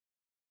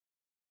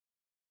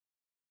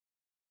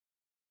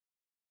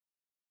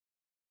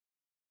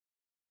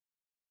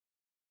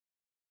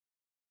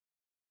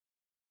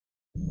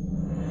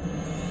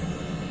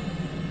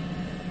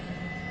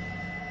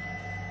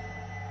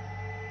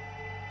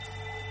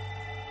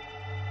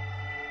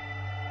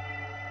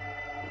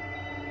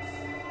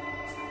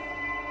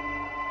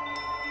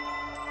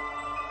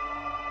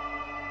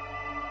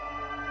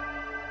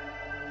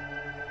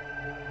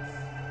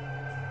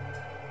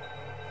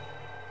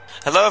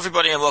Hello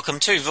everybody and welcome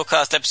to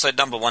Vilcast episode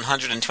number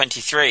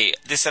 123.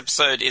 This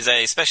episode is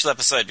a special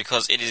episode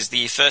because it is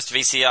the first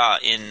VCR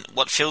in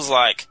what feels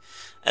like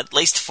at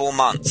least 4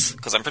 months,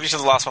 because I'm pretty sure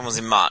the last one was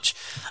in March.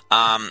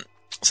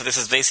 So this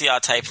is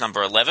VCR tape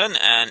number 11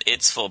 and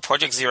it's for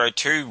Project Zero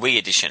 2 Wii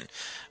Edition.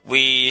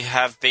 We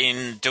have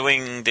been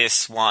doing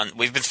this one,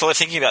 we've been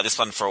thinking about this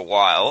one for a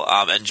while,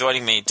 and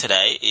joining me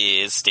today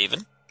is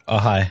Stephen. Oh,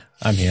 hi,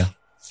 I'm here.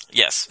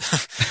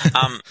 Yes.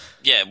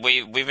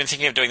 We've been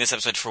thinking of doing this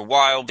episode for a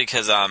while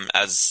because,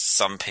 as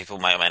some people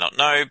may or may not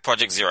know,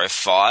 Project Zero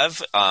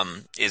 5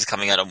 is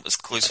coming out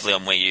exclusively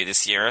on Wii U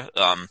this year.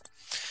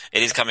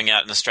 It is coming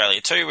out in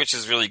Australia too, which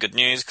is really good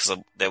news because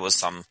there was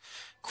some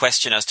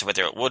question as to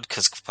whether it would,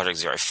 because Project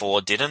Zero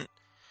 4 didn't.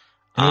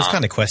 And it was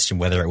kind of questioned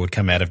whether it would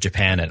come out of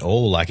Japan at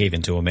all, like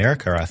even to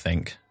America, I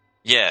think.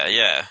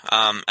 Yeah.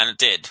 And it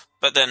did.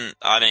 But then,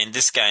 I mean,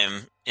 this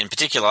game in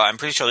particular, I'm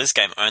pretty sure this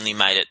game only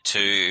made it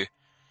to...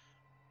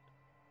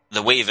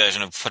 The Wii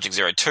version of Project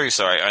Zero 2,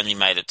 only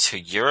made it to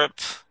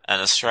Europe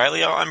and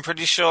Australia, I'm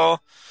pretty sure.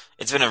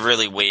 It's been a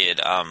really weird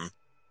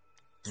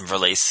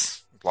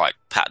release,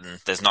 pattern.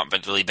 There's not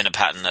really been a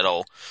pattern at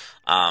all.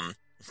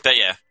 But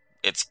yeah,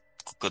 it's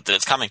good that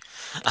it's coming.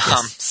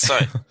 Yes.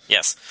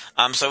 Yes.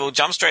 So we'll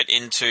jump straight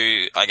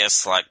into, I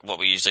guess, what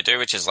we usually do,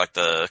 which is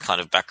the kind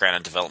of background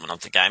and development of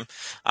the game.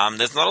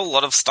 There's not a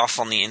lot of stuff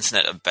on the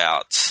internet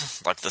about,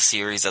 the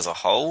series as a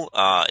whole.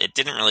 It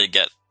didn't really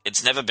get...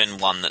 It's never been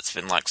one that's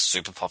been,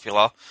 super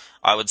popular.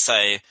 I would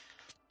say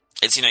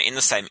it's, in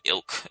the same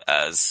ilk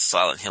as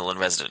Silent Hill and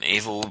Resident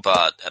Evil,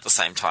 but at the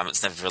same time,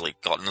 it's never really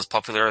gotten as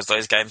popular as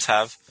those games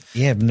have.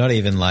 Yeah, not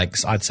even,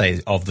 I'd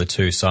say of the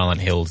two, Silent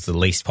Hill's the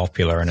least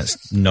popular, and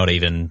it's not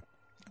even...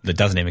 It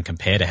doesn't even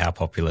compare to how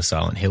popular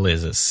Silent Hill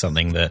is. It's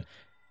something that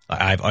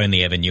I've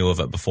only ever knew of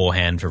it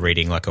beforehand for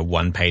reading, a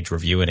one-page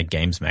review in a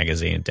games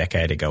magazine a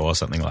decade ago or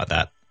something like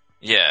that.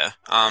 Yeah,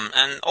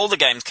 and all the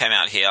games came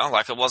out here.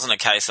 It wasn't a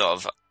case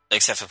of...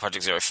 Except for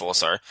Project Zero 4,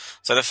 sorry.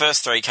 So the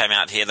first three came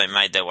out here. They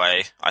made their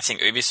way. I think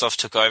Ubisoft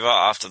took over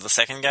after the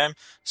second game.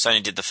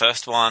 Sony did the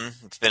first one.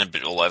 It's been a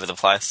bit all over the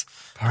place.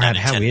 All right,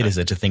 how weird is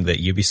it to think that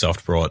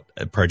Ubisoft brought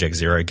a Project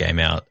Zero game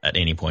out at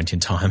any point in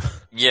time?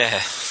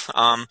 Yeah.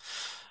 And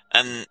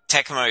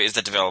Tecmo is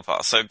the developer.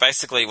 So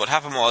basically what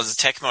happened was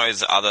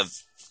Tecmo's other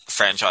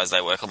franchise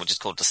they work on, which is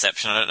called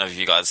Deception. I don't know if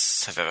you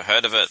guys have ever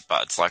heard of it,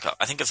 but it's I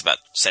think it's about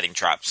setting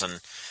traps, and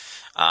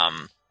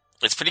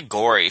it's pretty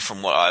gory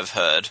from what I've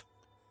heard.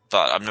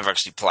 But I've never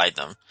actually played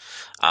them.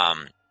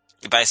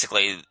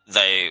 Basically,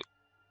 the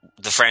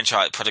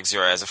franchise, Project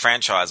Zero as a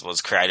franchise, was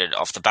created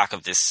off the back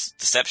of this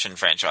Deception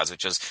franchise,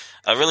 which was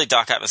a really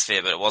dark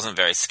atmosphere, but it wasn't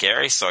very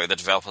scary, so the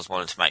developers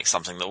wanted to make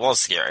something that was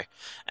scary.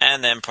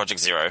 And then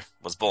Project Zero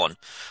was born.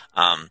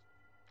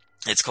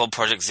 It's called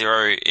Project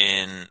Zero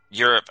in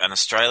Europe and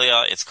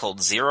Australia, it's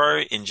called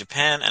Zero in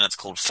Japan, and it's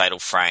called Fatal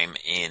Frame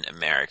in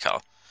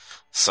America.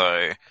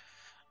 So...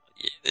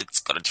 It's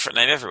got a different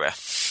name everywhere.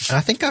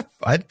 I think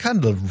I'd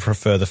kind of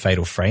prefer the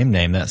Fatal Frame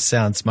name. That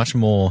sounds much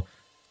more,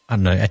 I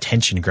don't know,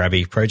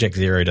 attention-grabby. Project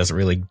Zero doesn't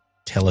really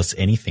tell us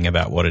anything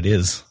about what it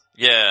is.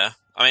 Yeah.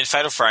 I mean,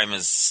 Fatal Frame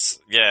is,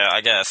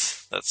 I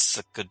guess. That's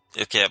a good...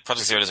 Okay,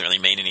 Project Zero doesn't really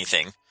mean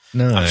anything.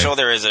 No. I'm sure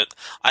there is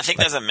I think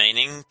there's a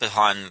meaning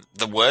behind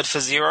the word for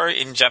zero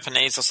in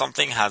Japanese or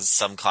something, has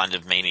some kind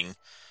of meaning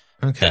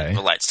that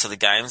relates to the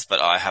games,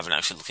 but I haven't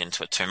actually looked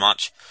into it too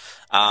much.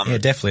 Yeah,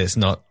 definitely. It's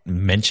not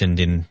mentioned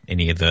in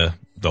any of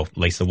at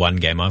least the one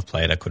game I've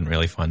played. I couldn't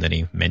really find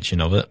any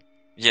mention of it.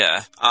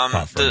 Yeah.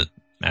 Apart from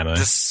ammo.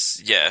 The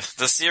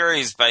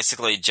series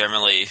basically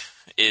generally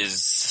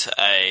is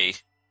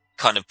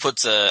kind of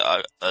puts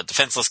a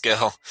defenseless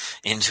girl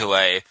into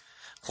a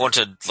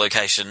haunted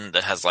location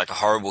that has a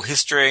horrible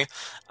history,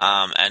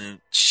 and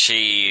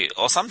she,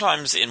 or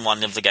sometimes in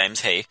one of the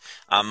games he,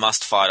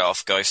 must fight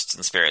off ghosts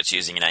and spirits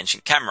using an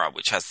ancient camera,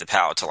 which has the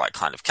power to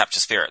kind of capture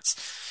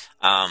spirits.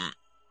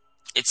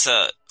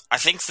 I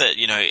think that,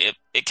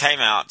 it came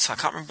out, I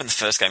can't remember when the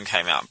first game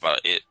came out,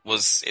 but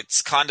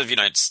it's kind of,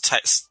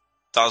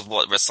 does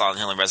what Silent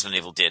Hill and Resident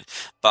Evil did,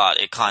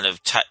 but it kind of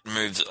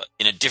moves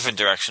in a different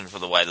direction for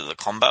the way that the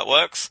combat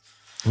works.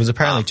 It was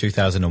apparently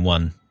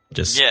 2001,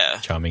 just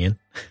chiming in.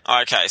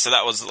 Okay, so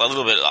that was a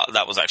little bit,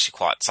 that was actually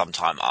quite some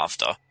time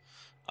after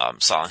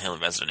Silent Hill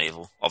and Resident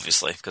Evil,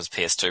 obviously, because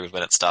PS2 was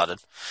when it started.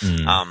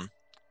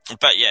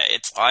 But yeah,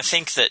 I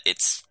think that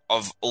it's,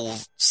 of all,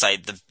 say,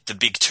 the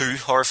big two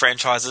horror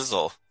franchises,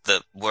 or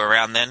that were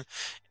around then,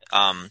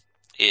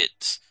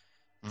 it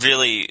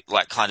really,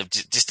 kind of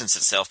distanced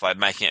itself by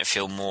making it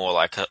feel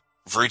more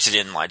rooted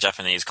in,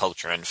 Japanese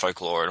culture and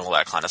folklore and all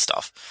that kind of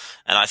stuff.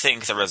 And I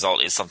think the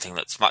result is something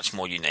that's much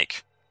more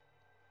unique.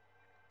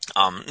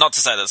 Not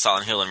to say that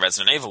Silent Hill and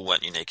Resident Evil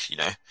weren't unique,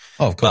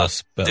 Oh, of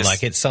course. But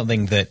it's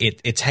something that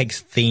it takes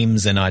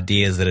themes and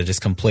ideas that are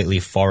just completely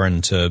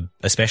foreign to,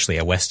 especially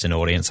a Western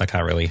audience. I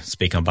can't really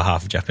speak on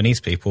behalf of Japanese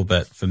people,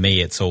 but for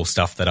me, it's all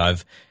stuff that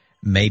I've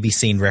maybe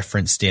seen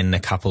referenced in a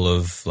couple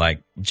of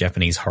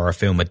Japanese horror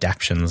film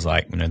adaptions,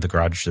 The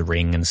Grudge, The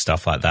Ring and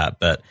stuff like that.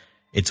 But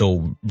it's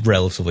all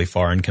relatively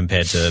foreign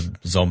compared to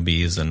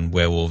zombies and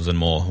werewolves and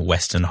more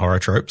Western horror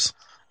tropes.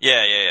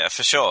 Yeah,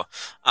 for sure.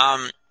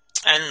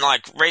 And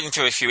like reading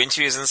through a few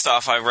interviews and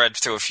stuff, I read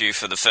through a few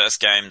for the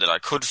first game that I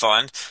could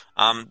find.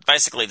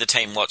 Basically, the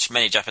team watched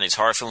many Japanese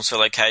horror films for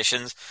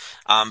locations,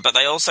 but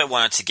they also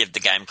wanted to give the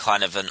game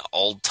kind of an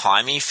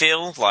old-timey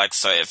feel, like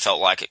so it felt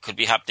like it could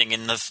be happening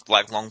in the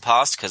like long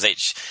past, because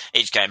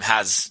each game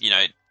has, you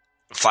know,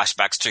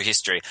 flashbacks to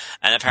history.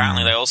 And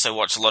apparently they also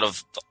watched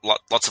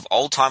lots of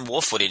old-time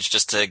war footage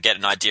just to get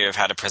an idea of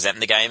how to present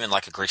the game in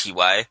like a gritty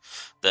way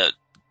that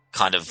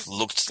kind of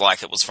looked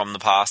like it was from the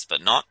past,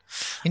 but not.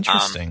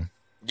 Interesting.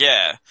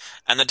 Yeah,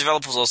 and the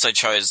developers also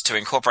chose to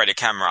incorporate a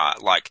camera,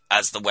 like,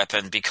 as the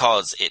weapon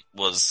because it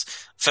was,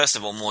 first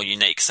of all, more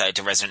unique, say,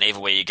 to Resident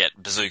Evil where you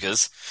get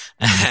bazookas,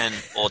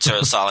 or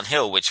to Silent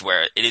Hill,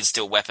 where it is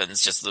still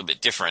weapons, just a little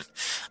bit different.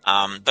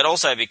 But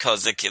also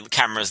because the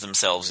cameras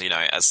themselves, you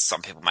know, as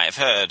some people may have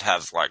heard,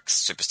 have, like,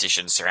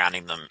 superstitions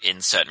surrounding them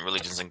in certain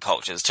religions and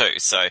cultures too,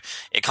 so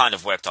it kind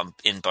of worked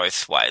in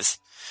both ways.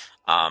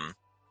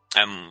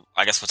 And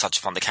I guess we'll touch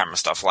upon the camera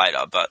stuff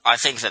later, but I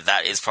think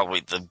that is probably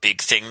the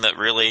big thing that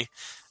really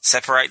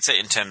separates it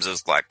in terms of,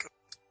 like,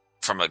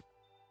 from a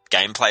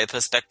gameplay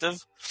perspective.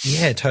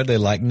 Yeah, totally.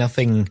 Like,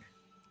 nothing,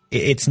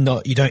 it's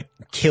not, you don't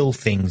kill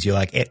things, you,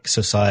 like,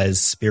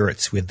 exercise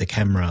spirits with the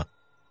camera.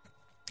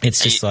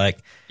 It's just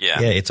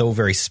it's all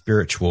very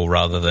spiritual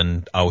rather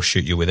than, I'll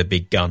shoot you with a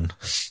big gun.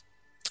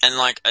 And,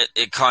 like,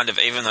 it kind of,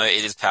 even though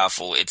it is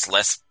powerful, it's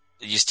less,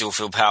 you still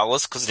feel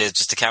powerless because it is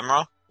just a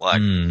camera.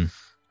 Like,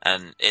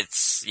 and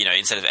it's, you know,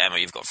 instead of ammo,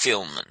 you've got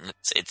film, and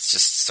it's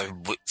just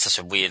such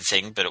a weird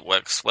thing, but it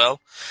works well.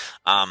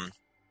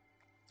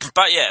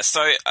 But yeah,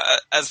 so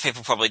as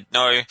people probably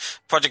know,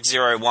 Project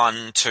Zero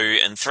 1, 2,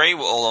 and 3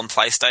 were all on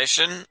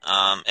PlayStation.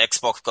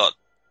 Xbox got,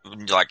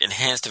 like,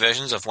 enhanced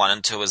versions of 1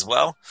 and 2 as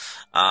well.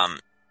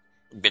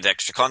 Bit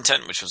extra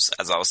content, which was,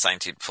 as I was saying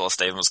to you before,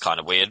 Stephen, was kind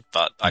of weird,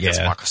 but I guess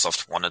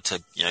Microsoft wanted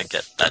to, you know,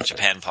 get that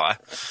Japan pie.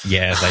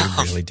 Yeah,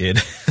 they really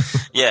did.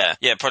 Yeah,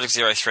 Project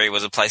Zero 3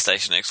 was a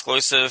PlayStation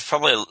exclusive.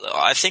 Probably,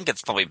 I think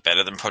it's probably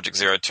better than Project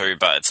Zero 2,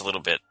 but it's a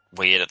little bit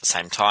weird at the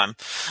same time.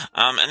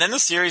 And then the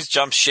series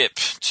jumped ship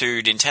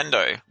to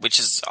Nintendo, which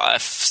is, I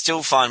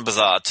still find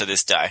bizarre to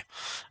this day.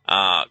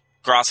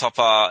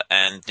 Grasshopper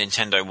and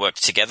Nintendo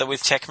worked together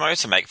with Tecmo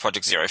to make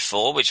Project Zero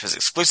 4, which was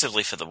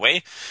exclusively for the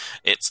Wii.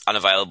 It's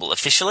unavailable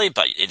officially,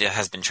 but it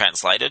has been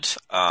translated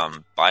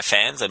by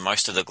fans, and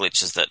most of the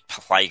glitches that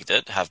plagued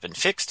it have been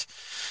fixed.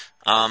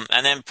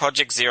 And then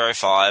Project Zero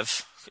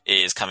 5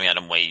 is coming out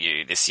on Wii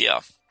U this year.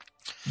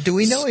 Do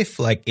we know if,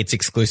 like, it's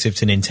exclusive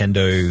to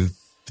Nintendo,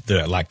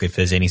 like, if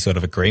there's any sort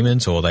of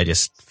agreement, or they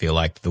just feel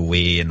like the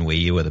Wii and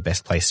Wii U are the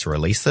best place to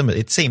release them?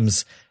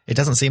 It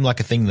doesn't seem like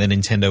a thing that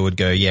Nintendo would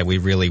go, yeah, we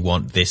really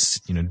want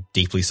this, you know,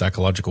 deeply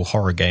psychological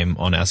horror game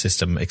on our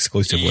system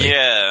exclusively.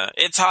 Yeah,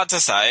 it's hard to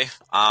say.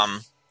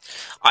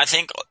 I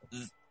think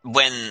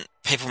when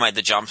people made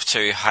the jump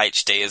to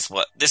HD is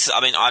what this is.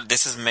 I mean,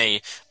 this is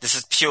me. This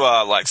is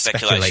pure, like,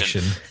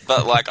 speculation.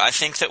 But, like, I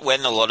think that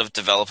when a lot of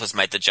developers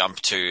made the jump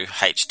to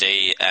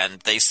HD,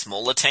 and these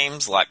smaller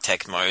teams like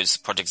Tecmo's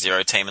Project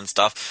Zero team and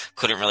stuff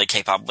couldn't really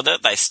keep up with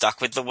it, they stuck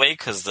with the Wii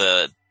because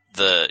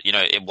you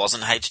know, it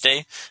wasn't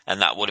HD,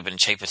 and that would have been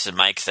cheaper to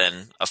make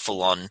than a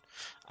full-on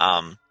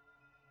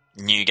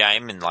new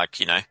game. And, like,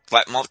 you know,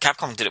 like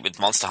Capcom did it with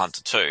Monster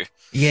Hunter 2.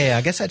 Yeah,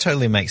 I guess that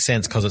totally makes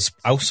sense because it's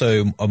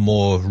also a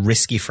more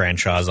risky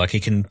franchise. Like, you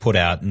can put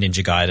out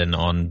Ninja Gaiden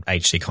on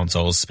HD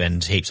consoles,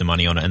 spend heaps of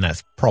money on it, and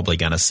that's probably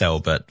going to sell.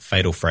 But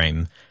Fatal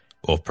Frame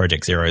or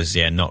Project Zero is,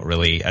 not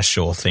really a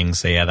sure thing.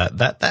 So, yeah,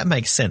 that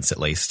makes sense at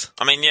least.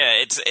 I mean,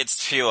 yeah,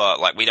 it's pure,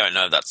 like, we don't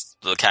know if that's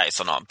the case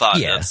or not, but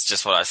that's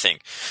just what I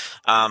think.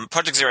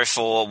 Project Zero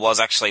 4 was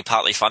actually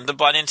partly funded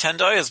by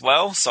Nintendo as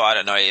well, so I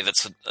don't know if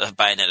it's a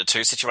Bayonetta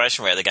 2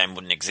 situation where the game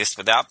wouldn't exist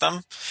without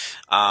them.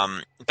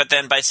 But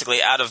then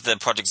basically out of the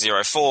Project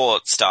Zero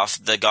 4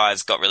 stuff, the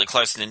guys got really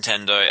close to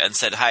Nintendo and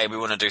said, hey, we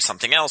want to do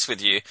something else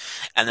with you.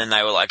 And then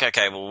they were like,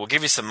 okay, well, we'll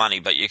give you some money,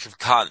 but you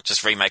can't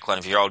just remake one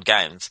of your old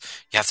games.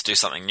 You have to do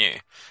something new.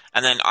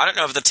 And then I don't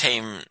know if the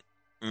team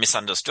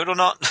misunderstood or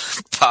not,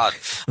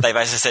 but they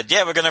basically said,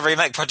 yeah, we're going to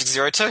remake Project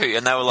Zero 2.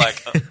 And they were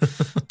like,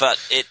 but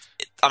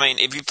I mean,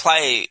 if you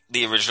play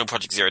the original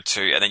Project Zero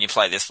 2 and then you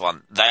play this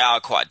one, they are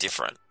quite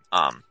different.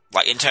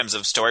 Like, in terms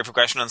of story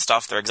progression and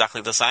stuff, they're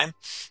exactly the same.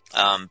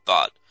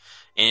 But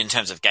in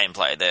terms of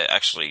gameplay, they're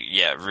actually,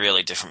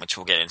 really different, which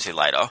we'll get into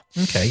later.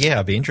 Okay, yeah,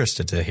 I'd be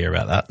interested to hear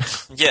about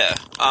that. Yeah.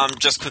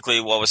 Just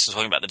quickly, while we're still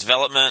talking about the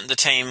development, the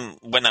team,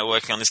 when they were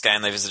working on this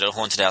game, they visited a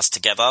haunted house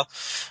together.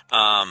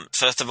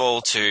 First of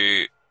all,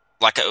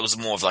 it was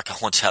more of like a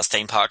haunted house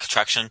theme park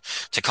attraction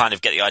to kind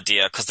of get the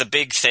idea, because the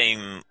big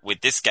theme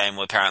with this game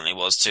apparently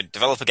was to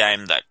develop a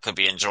game that could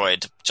be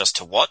enjoyed just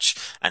to watch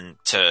and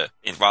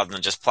rather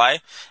than just play,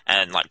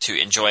 and like to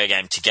enjoy a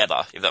game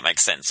together, if that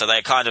makes sense. So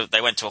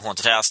they went to a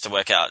haunted house to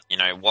work out, you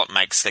know, what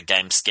makes the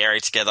game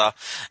scary together,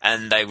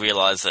 and they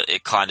realized that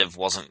it kind of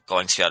wasn't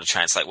going to be able to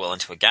translate well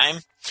into a game.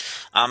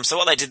 So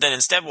what they did then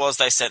instead was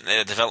they sent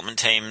their development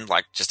team,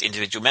 like just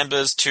individual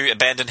members, to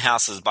abandoned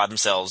houses by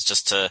themselves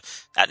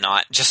at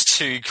night, just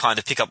to kind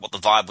of pick up what the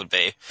vibe would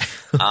be,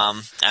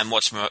 and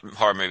watch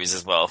horror movies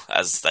as well,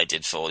 as they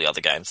did for all the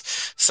other games.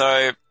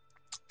 So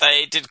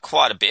they did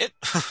quite a bit.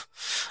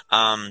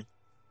 And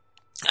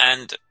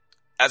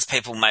as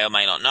people may or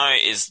may not know,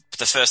 is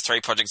the first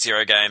 3 Project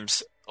Zero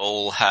games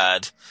all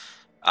had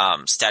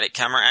static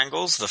camera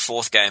angles. The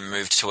 4th game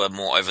moved to a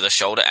more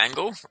over-the-shoulder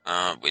angle,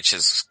 which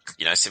is,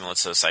 similar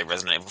to, say,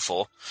 Resident Evil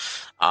 4.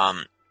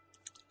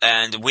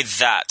 And with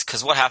that,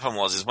 because what happened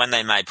is when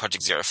they made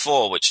Project Zero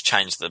 4, which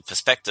changed the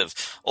perspective,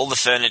 all the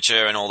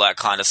furniture and all that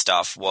kind of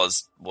stuff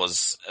was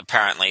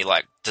apparently,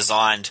 like,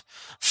 designed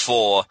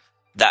for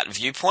that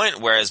viewpoint,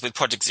 whereas with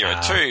Project Zero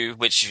 2,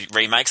 which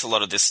remakes a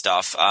lot of this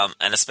stuff,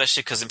 and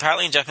especially because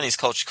apparently in Japanese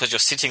culture, because you're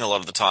sitting a lot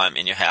of the time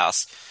in your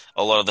house,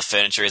 a lot of the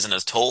furniture isn't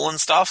as tall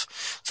and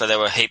stuff, so there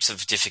were heaps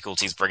of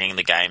difficulties bringing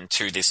the game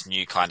to this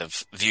new kind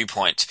of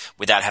viewpoint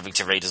without having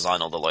to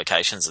redesign all the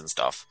locations and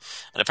stuff.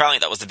 And apparently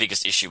that was the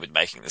biggest issue with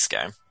making this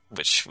game,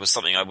 which was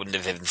something I wouldn't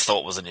have even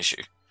thought was an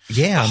issue.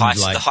 Yeah,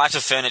 the height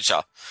of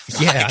furniture.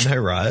 Yeah, I know,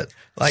 right?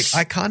 Like,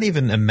 I can't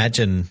even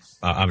imagine,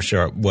 I'm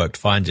sure it worked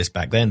fine just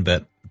back then,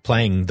 but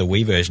playing the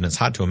Wii version, it's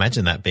hard to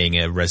imagine that being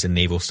a Resident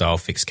Evil style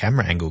fixed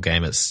camera angle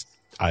game.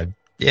 I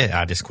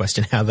just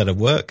question how that'd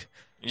work.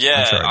 Yeah,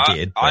 I'm sure it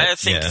did. I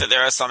think that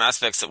there are some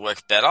aspects that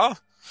work better,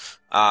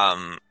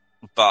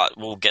 but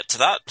we'll get to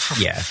that.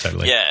 Yeah,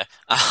 totally. Yeah,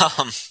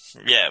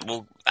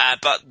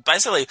 but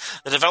basically,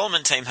 the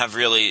development team have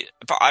really.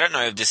 But I don't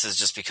know if this is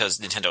just because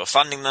Nintendo are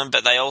funding them,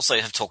 but they also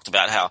have talked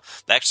about how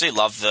they actually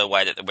love the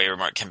way that the Wii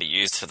Remote can be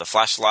used for the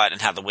flashlight,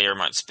 and how the Wii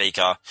Remote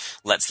speaker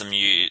lets them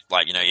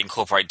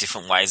incorporate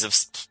different ways of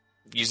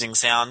using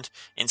sound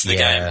into the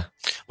game,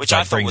 which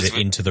I thought brings it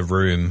into the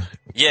room,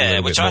 a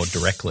little bit more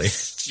directly.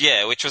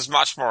 Yeah, which was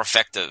much more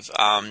effective.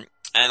 And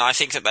I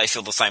think that they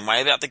feel the same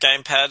way about the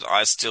gamepad.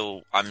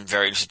 I'm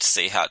very interested to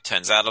see how it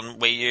turns out on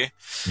Wii U.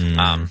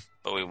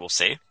 But we will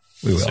see.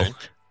 We will. Soon.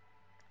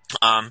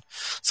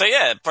 So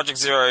yeah, Project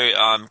Zero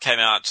came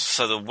out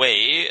for the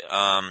Wii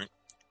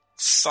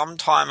some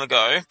time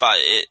ago, but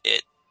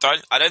I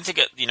don't think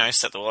it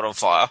set the world on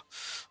fire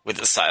with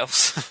its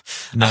sales.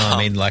 No, I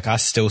mean, like, I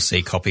still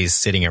see copies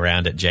sitting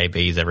around at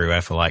JB's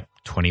everywhere for like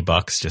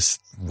 $20, just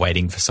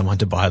waiting for someone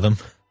to buy them.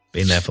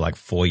 Been there for like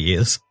 4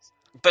 years.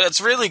 But it's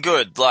really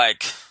good.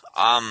 Like,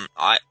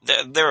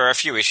 there are a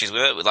few issues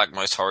with it, with like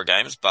most horror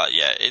games, but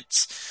yeah,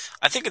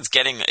 I think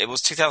it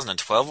was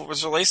 2012 it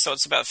was released, so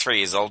it's about 3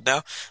 years old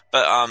now.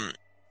 But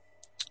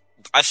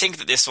I think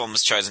that this one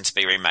was chosen to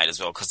be remade as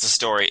well, because the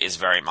story is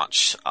very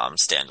much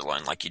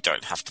standalone. Like, you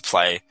don't have to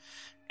play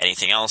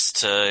anything else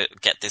to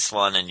get this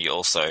one, and you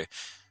also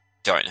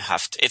don't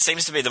have to. It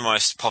seems to be the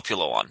most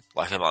popular one,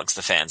 like, amongst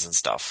the fans and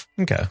stuff.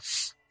 Okay.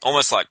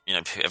 Almost like,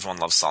 everyone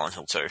loves Silent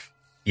Hill 2.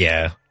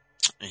 Yeah.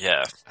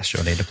 Yeah. I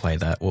sure need to play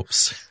that.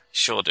 Whoops.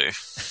 Sure do.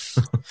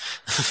 So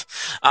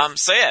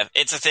yeah,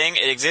 it's a thing,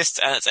 it exists,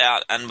 and it's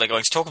out, and we're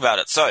going to talk about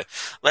it. So,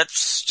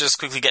 let's just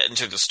quickly get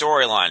into the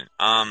storyline.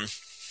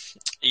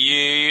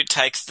 You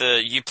play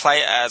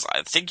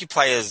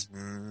as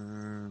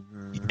Mio.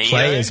 You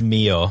play as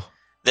Mio.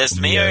 There's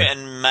Mio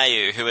and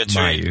Mayu, who are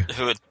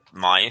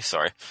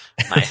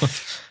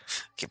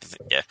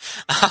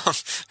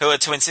who are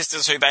twin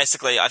sisters who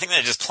basically, I think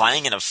they're just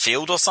playing in a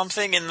field or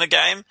something in the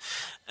game,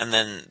 and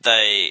then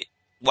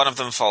one of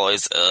them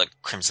follows a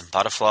crimson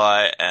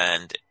butterfly,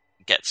 and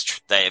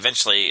they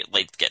eventually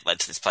get led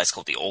to this place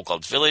called the All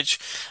Gods Village.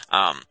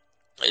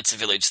 It's a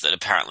village that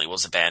apparently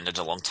was abandoned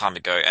a long time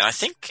ago, and I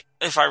think,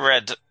 if I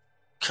read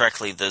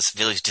correctly, this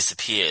village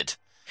disappeared.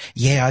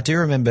 Yeah, I do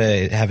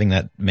remember having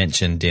that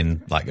mentioned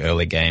in like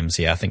early games.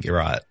 Yeah, I think you're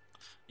right.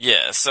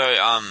 Yeah, so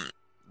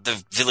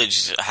the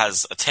village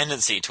has a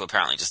tendency to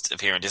apparently just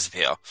appear and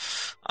disappear.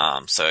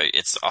 So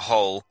it's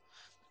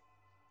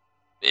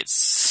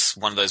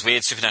one of those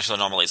weird supernatural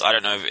anomalies. I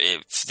don't know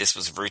if this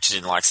was rooted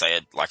in, like, say,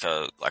 like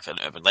an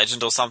urban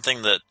legend or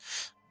something that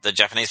the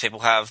Japanese people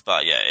have,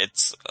 but yeah,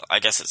 I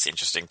guess it's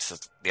interesting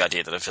the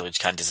idea that a village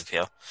can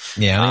disappear.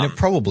 Yeah, I mean, it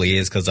probably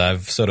is, because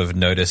I've sort of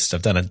noticed,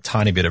 I've done a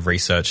tiny bit of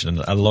research, and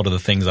a lot of the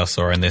things I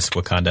saw in this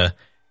were kind of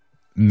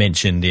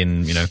mentioned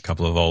in, a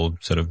couple of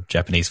old sort of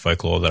Japanese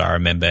folklore that I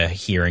remember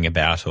hearing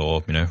about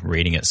or,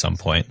 reading at some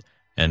point.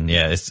 And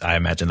yeah, I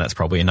imagine that's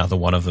probably another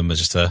one of them, is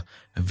just a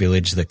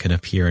village that can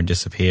appear and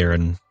disappear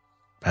and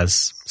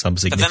has some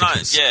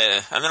significance.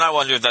 And then I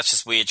wonder if that's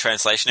just weird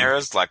translation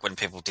errors, like when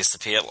people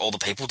disappear, all the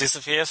people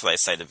disappear, so they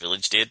say the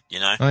village did,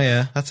 Oh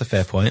yeah, that's a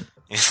fair point.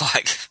 It's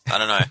like, I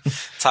don't know,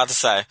 it's hard to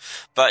say.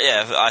 But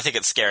yeah, I think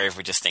it's scary if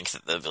we just think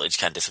that the village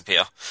can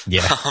disappear.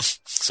 Yeah.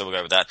 So we'll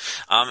go with that.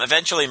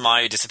 Eventually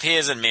Mayu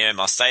disappears, and Mio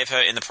must save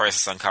her, in the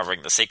process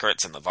uncovering the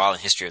secrets and the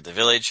violent history of the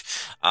village.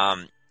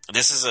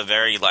 This is a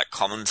very, like,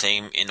 common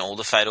theme in all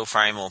the Fatal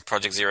Frame or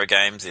Project Zero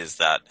games, is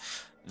that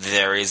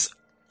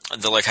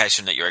the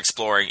location that you're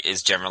exploring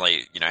is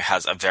generally,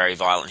 has a very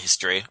violent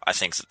history. I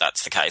think that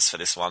that's the case for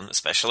this one,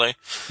 especially.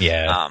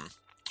 Yeah.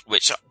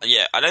 which,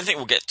 yeah, I don't think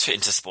we'll get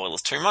into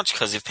spoilers too much,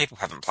 because if people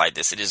haven't played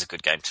this, it is a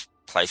good game to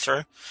play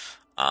through.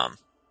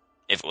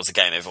 If it was a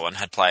game everyone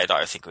had played,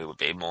 I think we would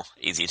be more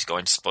easy to go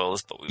into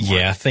spoilers, but we won't.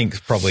 Yeah, I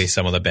think probably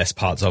some of the best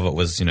parts of it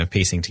was,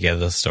 piecing together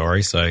the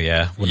story. So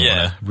yeah, wouldn't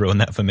want to ruin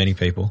that for many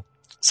people.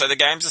 So the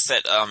games are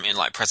set in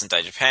like present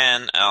day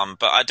Japan,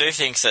 but I do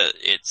think that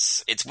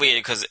it's weird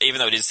because even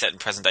though it is set in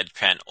present day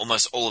Japan,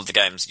 almost all of the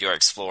games you're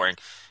exploring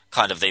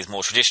kind of these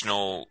more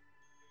traditional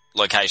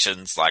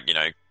locations, like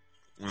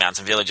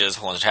mountain villages,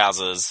 haunted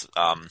houses,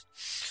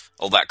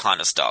 all that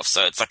kind of stuff.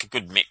 So it's like a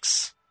good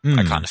mix.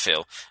 I kind of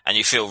feel, and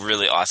you feel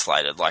really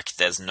isolated. Like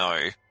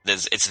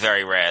it's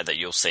very rare that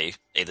you'll see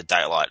either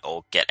daylight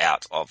or get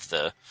out of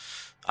the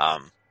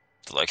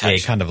location. Yeah,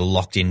 you're kind of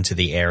locked into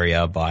the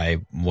area by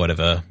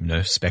whatever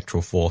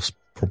spectral force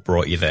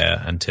brought you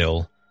there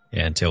until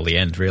the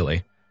end,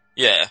 really.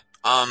 Yeah.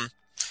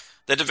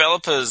 The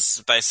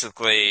developers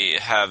basically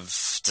have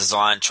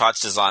tried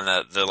to design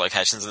the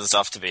locations and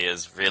stuff to be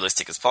as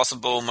realistic as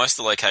possible. Most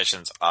of the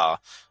locations are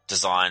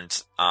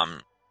designed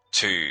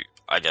to,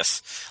 I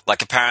guess,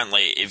 like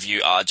apparently if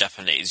you are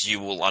Japanese, you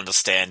will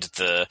understand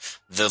the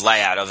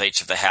layout of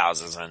each of the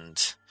houses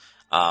and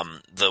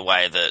the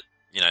way that,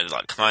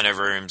 like kimono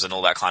rooms and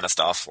all that kind of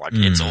stuff. Like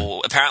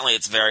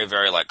it's very,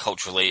 very like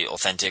culturally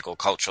authentic or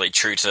culturally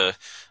true to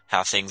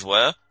how things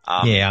were.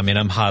 Yeah, I mean,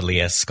 I'm hardly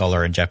a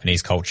scholar in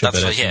Japanese culture,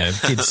 but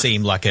it did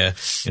seem like I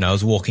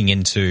was walking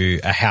into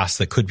a house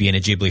that could be in a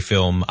Ghibli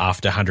film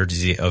after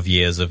hundreds of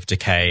years of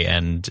decay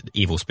and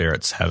evil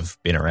spirits have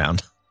been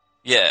around.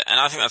 Yeah, and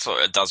I think that's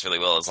what it does really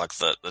well, is like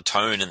the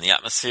tone and the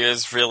atmosphere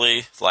is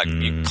really, like,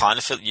 you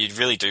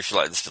really do feel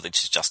like this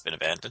village has just been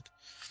abandoned.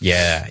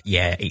 Yeah,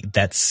 you're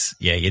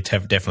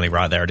definitely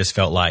right there. I just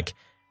felt like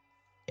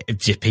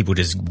people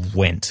just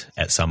went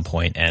at some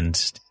point, and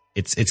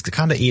it's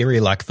kind of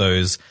eerie, like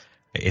those.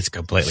 It's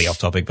completely off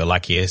topic, but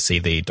like you see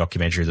the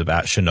documentaries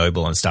about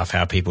Chernobyl and stuff,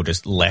 how people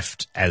just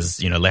left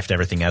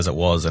everything as it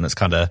was, and it's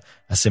kind of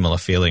a similar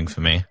feeling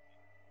for me.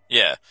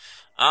 Yeah.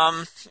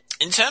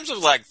 In terms of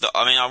like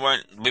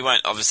we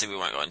won't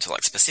go into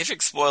like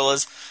specific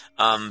spoilers,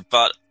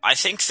 but I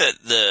think that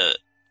the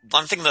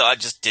one thing that I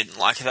just didn't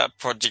like about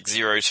Project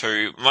Zero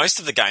 2, most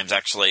of the games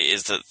actually,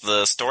 is that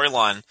the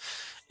storyline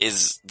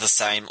is the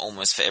same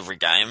almost for every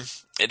game.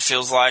 It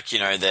feels like,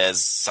 there's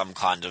some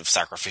kind of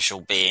sacrificial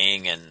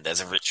being and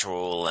there's a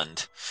ritual,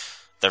 and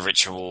the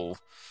ritual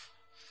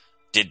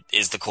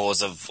is the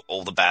cause of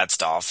all the bad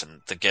stuff,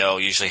 and the girl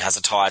usually has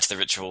a tie to the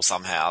ritual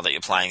somehow that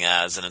you're playing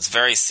as, and it's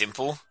very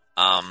simple.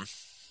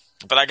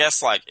 But I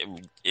guess, like,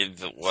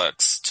 if it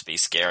works to be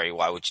scary,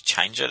 why would you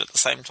change it at the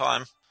same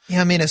time?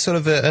 Yeah, I mean, it's sort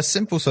of a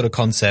simple sort of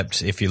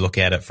concept if you look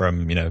at it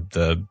from,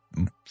 the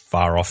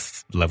far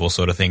off level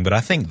sort of thing. But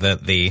I think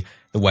that the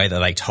way that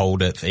they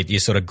told it, you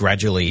sort of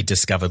gradually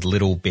discovered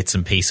little bits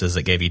and pieces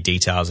that gave you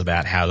details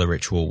about how the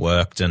ritual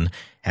worked and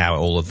how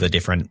all of the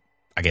different,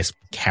 I guess,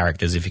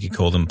 characters, if you could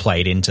call them,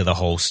 played into the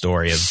whole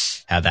story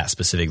of how that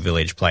specific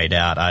village played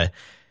out.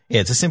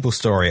 It's a simple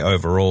story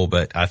overall,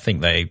 but I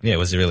think it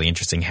was really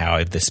interesting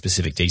how the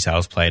specific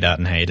details played out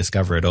and how you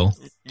discover it all.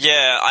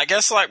 Yeah, I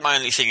guess, like, my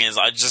only thing is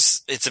I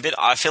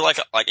feel like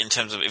in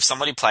terms of if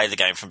somebody played the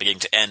game from beginning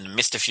to end,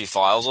 missed a few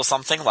files or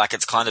something, like,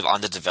 it's kind of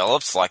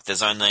underdeveloped. Like,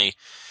 there's only,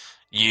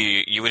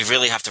 you would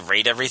really have to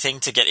read everything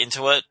to get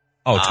into it.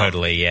 Oh,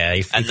 totally, yeah.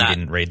 If you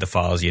didn't read the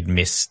files, you'd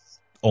miss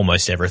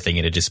almost everything.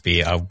 It'd just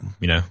be,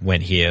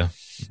 went here.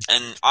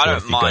 And I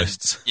don't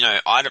mind,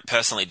 I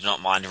personally do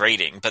not mind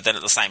reading, but then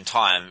at the same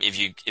time,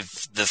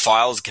 if the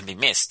files can be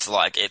missed,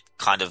 like, it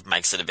kind of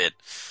makes it a bit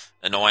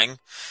annoying.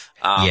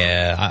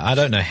 I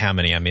don't know how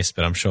many I missed,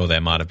 but I'm sure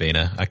there might have been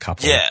a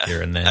couple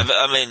here and there.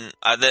 I mean,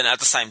 then at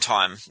the same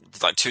time,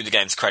 like, to the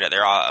game's credit,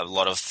 there are a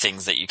lot of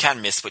things that you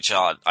can miss, which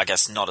are, I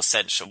guess, not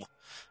essential.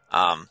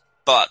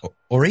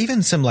 Or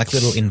even some, like,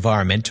 little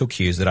environmental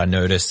cues that I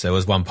noticed. There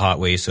was one part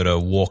where you sort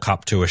of walk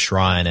up to a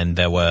shrine and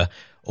there were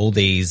all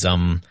these,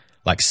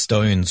 like,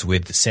 stones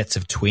with sets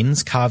of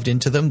twins carved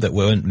into them that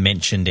weren't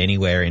mentioned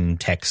anywhere in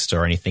text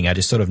or anything. I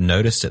just sort of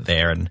noticed it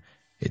there, and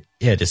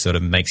it just sort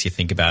of makes you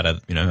think about it.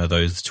 Are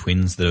those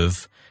twins that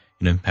have,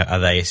 are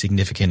they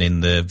significant in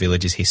the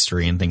village's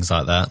history and things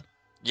like that?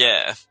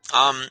 Yeah.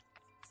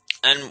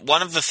 And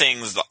one of the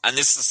things, and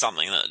this is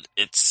something that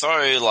it's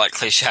so, like,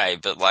 cliche,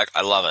 but, like,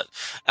 I love it,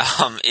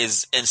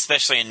 is,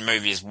 especially in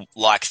movies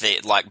like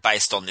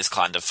based on this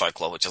kind of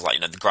folklore, which is like,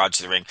 the Grudge,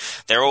 The Ring,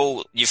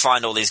 you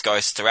find all these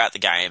ghosts throughout the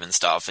game and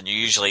stuff, and you're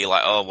usually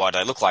like, oh, why do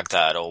they look like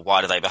that? Or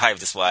why do they behave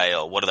this way?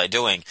 Or what are they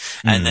doing?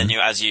 Mm-hmm. And then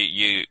as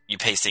you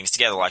piece things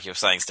together, like you're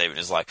saying, Stephen,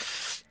 is like,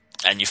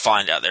 and you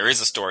find out there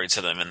is a story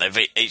to them, and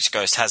each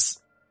ghost has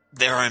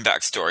their own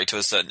backstory to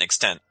a certain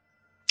extent.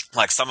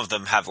 Like, some of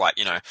them have, like,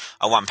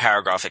 a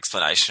one-paragraph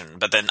explanation,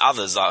 but then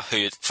others are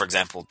for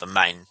example, the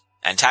main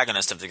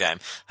antagonist of the game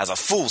has a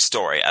full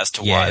story as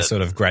to why. Yeah,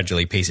 sort of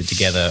gradually piece it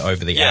together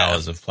over the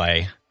hours of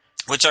play.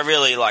 Which I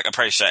really, like,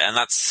 appreciate, and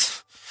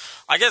that's,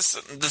 I guess,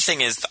 the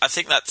thing is,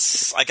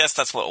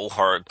 that's what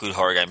all good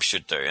horror games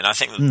should do, and I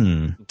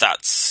think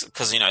that's,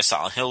 because,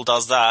 Silent Hill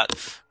does that,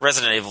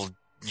 Resident Evil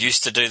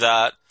used to do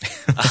that.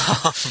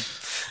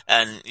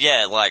 And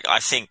yeah, like, I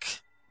think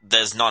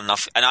there's not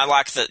enough, and I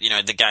like that,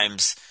 the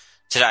games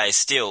today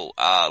still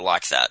are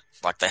like that.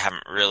 Like, they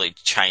haven't really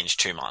changed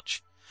too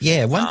much.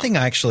 Yeah, one thing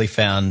I actually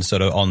found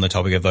sort of on the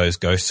topic of those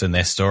ghosts and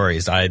their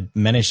stories, I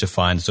managed to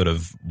find sort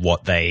of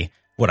what I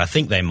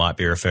think they might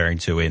be referring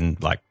to in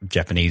like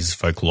Japanese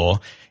folklore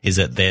is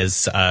that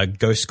there's a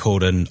ghost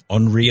called an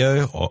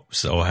onryo,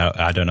 or how,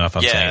 I don't know if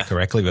I'm saying it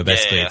correctly, but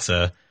basically it's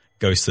a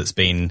ghost that's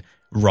been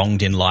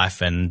wronged in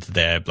life and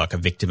they're like a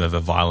victim of a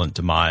violent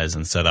demise,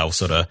 and so they'll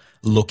sort of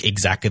look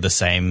exactly the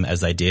same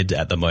as they did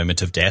at the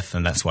moment of death,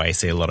 and that's why you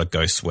see a lot of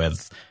ghosts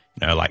with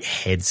like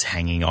heads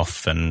hanging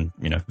off and,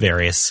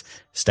 various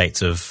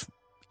states of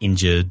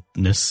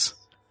injuredness.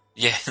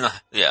 Yeah,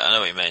 I know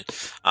what you mean.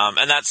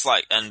 And that's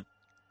like, and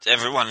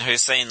everyone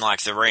who's seen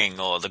like The Ring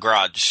or The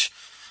Grudge,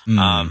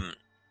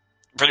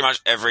 pretty much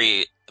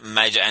every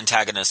major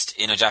antagonist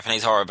in a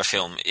Japanese horror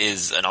film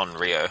is an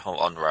onryo or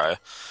onro.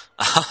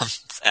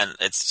 And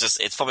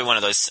it's probably one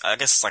of those, I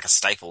guess it's like a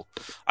staple.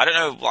 I don't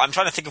know, I'm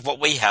trying to think of what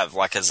we have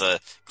like as a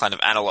kind of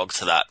analog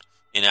to that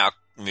in our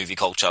movie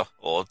culture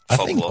or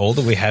folklore. I think all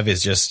that we have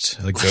is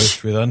just the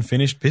ghost with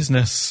unfinished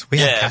business. We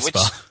have Casper.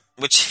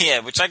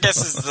 Which I guess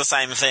is the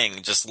same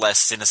thing, just less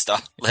sinister,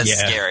 less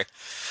scary.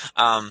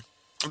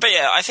 But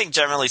yeah, I think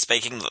generally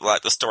speaking,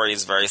 like, the story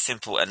is very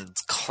simple, and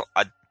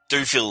I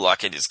do feel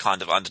like it is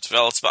kind of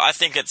underdeveloped, but I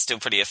think it's still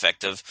pretty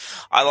effective.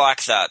 I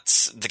like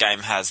that the game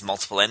has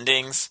multiple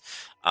endings.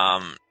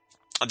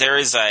 There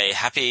is a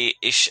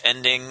happy-ish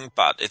ending,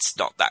 but it's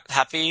not that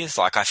happy.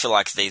 Like, I feel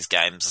like these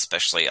games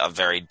especially are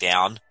very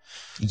down.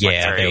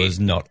 Yeah, there was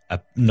not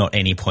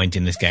any point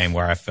in this game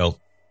where I felt,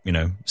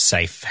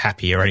 safe,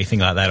 happy, or anything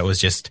like that. It was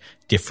just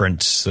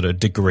different sort of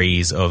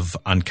degrees of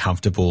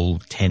uncomfortable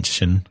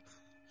tension.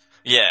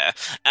 Yeah,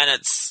 and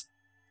it's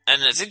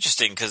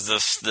interesting because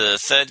the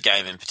third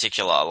game in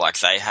particular, like,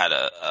 they had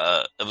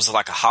it was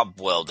like a hub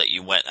world that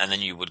you went, and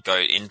then you would go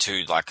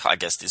into, like, I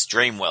guess this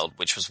dream world,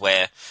 which was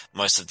where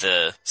most of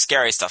the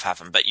scary stuff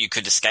happened. But you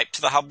could escape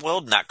to the hub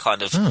world, and that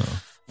kind of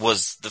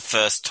was the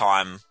first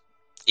time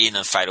in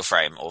a Fatal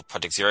Frame or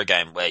Project Zero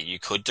game where you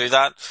could do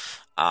that.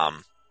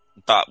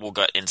 But we'll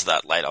get into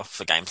that later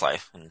for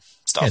gameplay and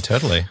stuff. Yeah,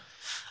 totally.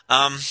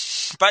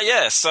 But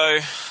yeah, so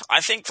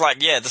I think, like,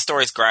 the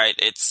story's great.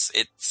 It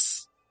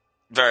is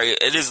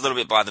a little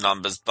bit by the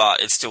numbers,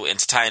 but it's still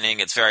entertaining.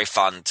 It's very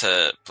fun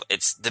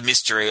it's the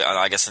mystery and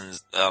I guess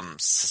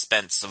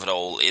suspense of it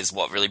all is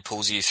what really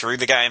pulls you through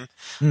the game.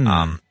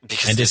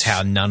 Because and just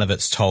how none of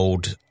it's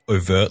told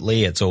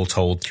overtly. It's all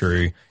told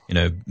through,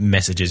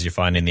 messages you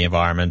find in the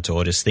environment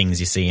or just things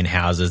you see in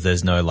houses.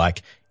 There's no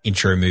like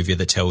intro movie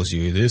that tells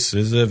you this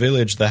is a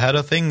village that had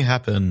a thing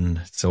happen.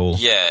 It's all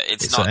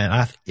it's not. And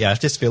I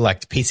just feel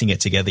like piecing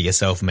it together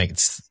yourself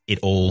makes it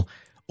all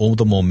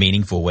the more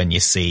meaningful when you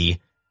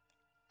see,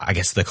 I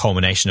guess, the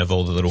culmination of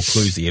all the little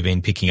clues that you've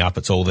been picking up.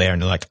 It's all there,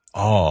 and you're like,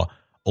 oh,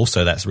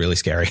 also that's really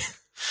scary.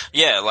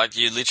 Yeah, like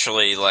you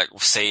literally like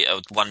see a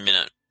 1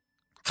 minute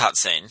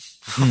cutscene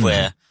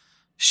where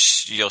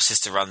your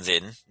sister runs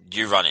in,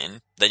 you run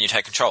in, then you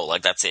take control.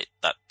 Like, that's it.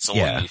 That's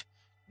all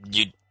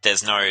you.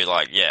 There's no,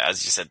 like,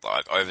 as you said,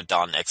 like,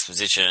 overdone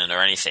exposition or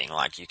anything.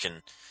 Like,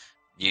 and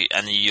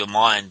your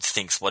mind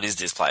thinks, what is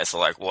this place? Or,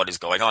 like, what is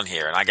going on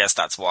here? And I guess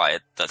that's why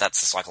that's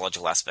the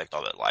psychological aspect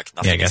of it. Like,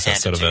 nothing. Yeah, I guess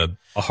that's sort of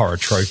a horror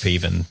trope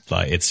even.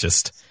 Like, it's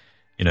just,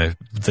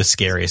 the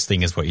scariest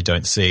thing is what you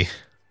don't see.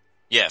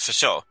 Yeah, for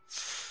sure.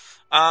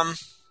 I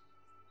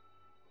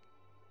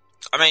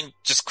mean,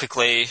 just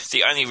quickly,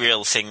 the only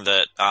real thing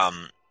that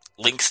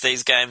links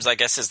these games, I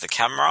guess, is the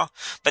camera.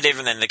 But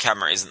even then, the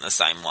camera isn't the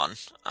same one.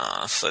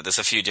 So there's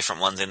a few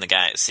different ones in the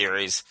game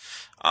series.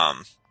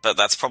 But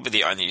that's probably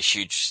the only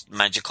huge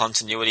major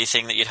continuity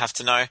thing that you'd have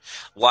to know.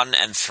 1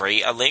 and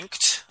 3 are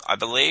linked, I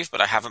believe,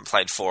 but I haven't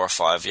played 4 or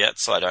 5 yet,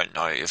 so I don't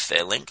know if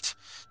they're linked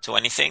to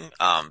anything.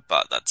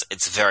 But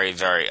it's very,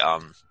 very,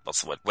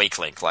 what's the word? Weak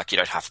link. Like, you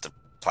don't have to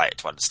play it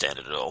to understand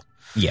it at all.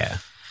 Yeah.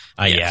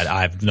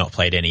 I've not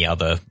played any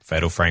other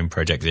Fatal Frame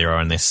Project Zero,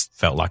 and this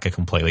felt like a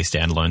completely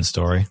standalone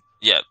story.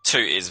 Yeah, 2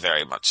 is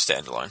very much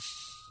standalone.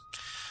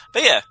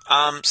 But yeah,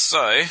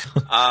 so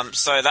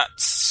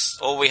that's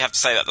all we have to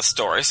say about the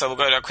story. So we'll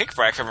go to a quick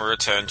break and we'll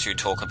return to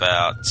talk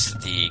about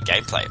the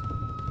gameplay.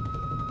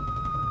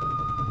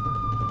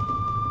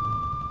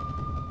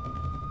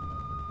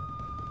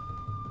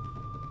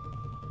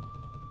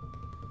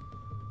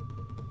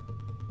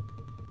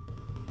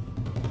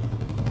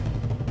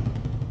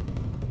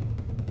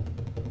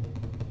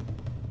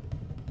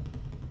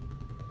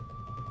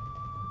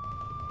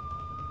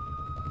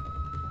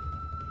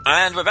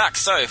 And we're back.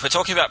 So, we're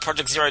talking about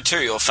Project Zero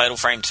 2, or Fatal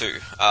Frame 2,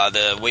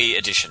 the Wii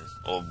edition,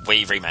 or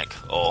Wii remake,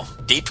 or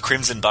Deep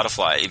Crimson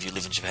Butterfly if you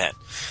live in Japan.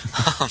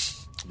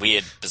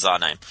 Weird, bizarre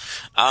name.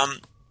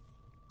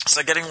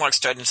 So getting like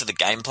straight into the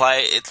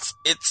gameplay,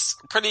 it's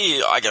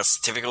pretty, I guess,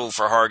 typical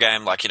for a horror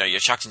game. Like, you're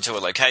chucked into a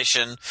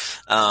location.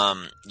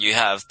 You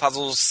have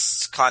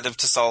puzzles kind of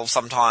to solve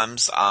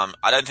sometimes.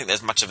 I don't think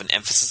there's much of an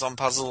emphasis on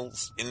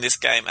puzzles in this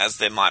game as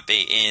there might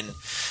be in,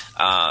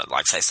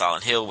 like, say,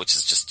 Silent Hill, which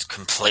is just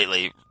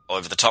completely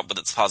over the top with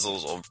its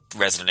puzzles, or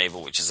Resident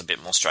Evil, which is a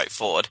bit more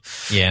straightforward.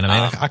 Yeah, and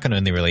I mean, I can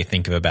only really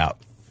think of about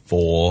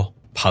 4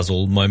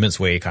 puzzle moments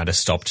where you kind of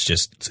stopped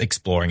just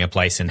exploring a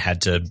place and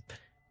had to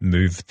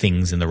move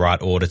things in the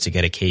right order to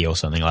get a key or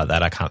something like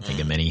that. I can't think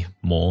of many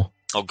more.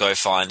 Or go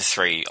find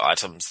 3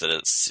 items that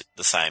it's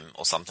the same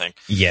or something.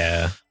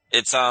 Yeah.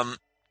 It's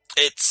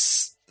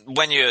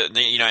when you're,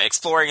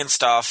 exploring and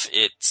stuff,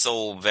 it's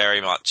all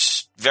very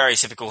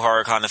typical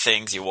horror kind of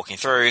things. You're walking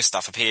through,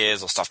 stuff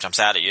appears or stuff jumps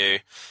out at you.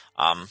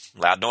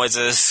 Loud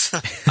noises.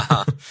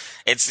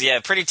 It's,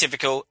 pretty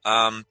typical.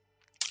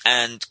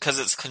 And because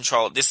it's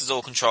controlled, this is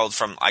all controlled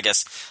from, I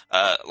guess,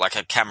 like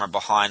a camera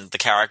behind the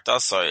character,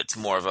 so it's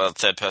more of a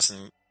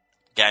third-person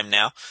game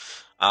now.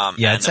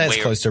 I'd say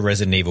it's close to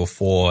Resident Evil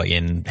 4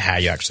 in how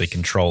you actually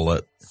control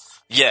it.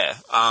 Yeah,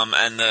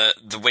 and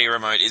the Wii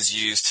remote is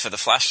used for the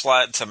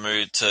flashlight to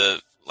move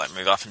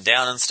up and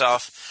down and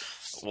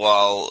stuff,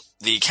 while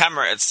the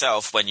camera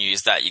itself, when you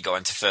use that, you go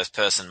into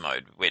first-person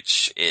mode,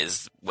 which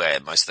is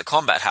where most of the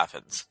combat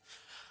happens.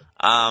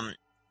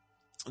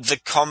 The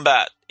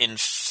combat in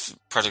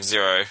Project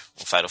Zero, or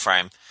Fatal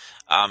Frame,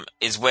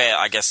 is where,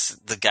 I guess,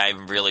 the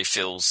game really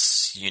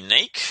feels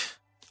unique.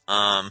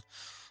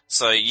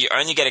 So you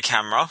only get a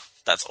camera.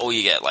 That's all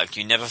you get. Like,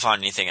 you never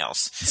find anything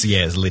else. So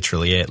yeah, it's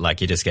literally it.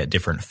 Like, you just get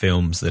different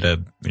films that are,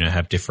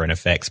 have different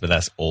effects, but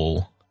that's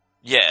all.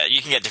 Yeah,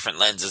 you can get different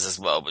lenses as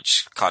well,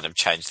 which kind of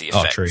change the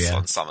effects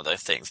on some of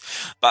those things.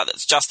 But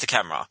it's just the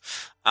camera.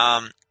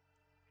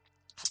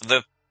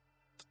 The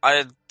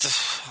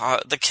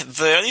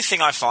only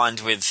thing I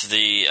find with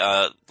the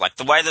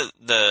way that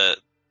the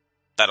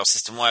battle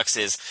system works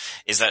is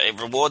that it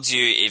rewards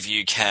you if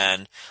you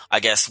can, I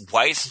guess,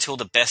 wait until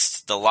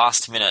the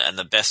last minute and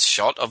the best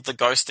shot of the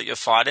ghost that you're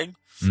fighting.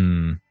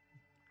 Mm.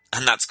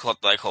 And that's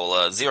what they call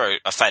a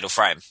fatal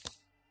frame,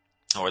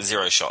 or a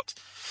zero shot,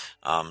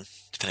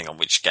 depending on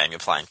which game you're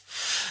playing.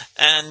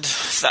 And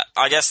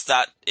I guess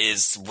that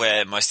is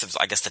where most of,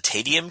 the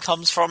tedium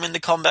comes from in the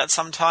combat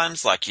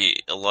sometimes. Like,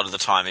 a lot of the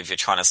time, if you're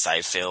trying to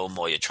save film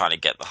or you're trying to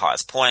get the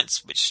highest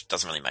points, which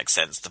doesn't really make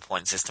sense, the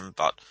point system,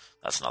 but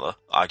that's another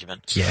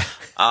argument. Yeah.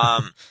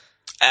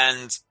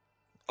 And,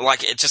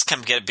 like, it just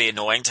can be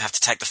annoying to have to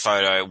take the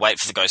photo, wait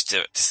for the ghost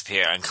to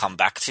disappear and come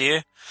back to you.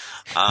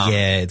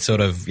 It's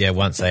sort of,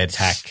 once they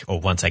attack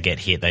or once they get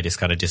hit, they just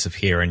kind of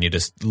disappear and you're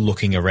just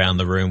looking around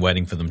the room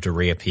waiting for them to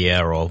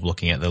reappear, or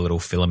looking at the little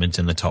filament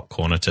in the top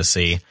corner to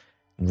see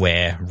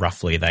where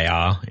roughly they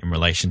are in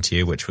relation to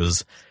you, which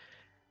was,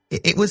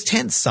 it was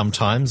tense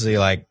sometimes. You're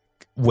like,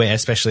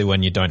 especially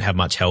when you don't have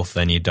much health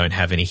and you don't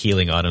have any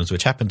healing items,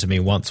 which happened to me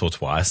once or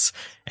twice.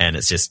 And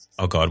it's just,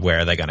 oh God, where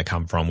are they going to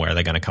come from? Where are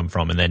they going to come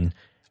from? And then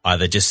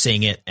either just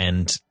seeing it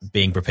and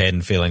being prepared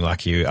and feeling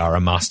like you are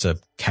a master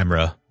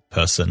camera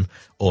person,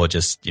 or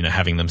just,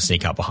 having them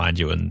sneak up behind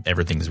you and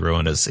everything's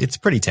ruined. It's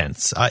pretty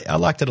tense. I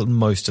liked it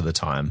most of the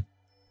time.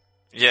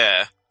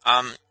 Yeah.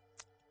 I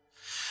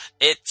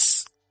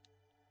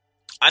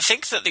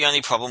think that the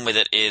only problem with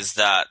it is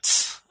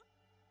that,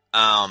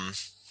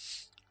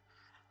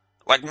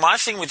 like, my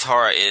thing with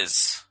horror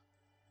is,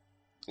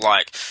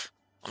 like,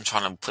 I'm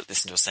trying to put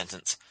this into a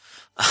sentence.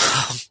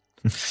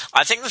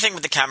 I think the thing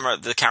with the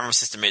camera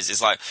system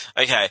is like,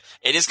 okay,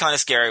 it is kind of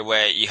scary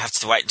where you have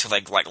to wait until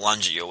they, like,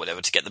 lunge at you or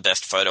whatever to get the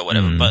best photo or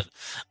whatever. But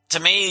to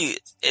me,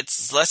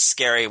 it's less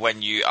scary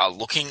when you are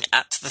looking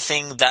at the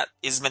thing that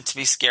is meant to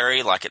be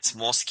scary. Like, it's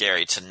more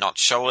scary to not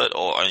show it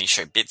or only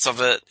show bits of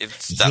it,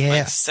 if that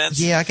makes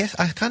sense. Yeah, I guess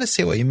I kind of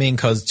see what you mean,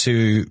 because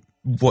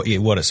what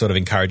it sort of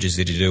encourages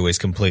you to do is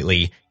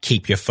completely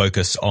keep your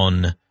focus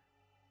on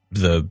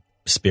the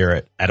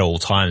spirit at all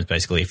times.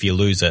 Basically, if you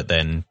lose it,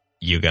 then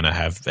you're going to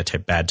have a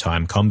bad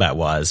time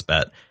combat-wise.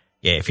 But,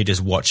 yeah, if you're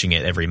just watching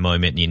it every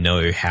moment and you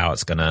know how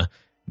it's going to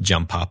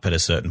jump up at a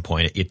certain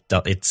point,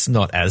 it's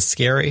not as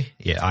scary.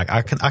 Yeah,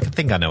 I can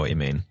think I know what you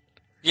mean.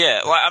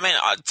 Yeah, like, I mean,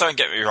 don't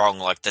get me wrong,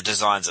 like, the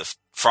designs are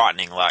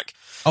frightening, like...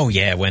 Oh,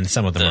 yeah, when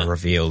some of them are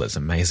revealed, it's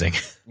amazing.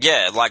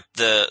 Yeah, like,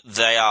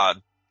 they are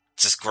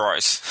just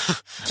gross.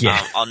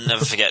 Yeah. I'll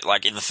never forget,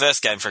 like, in the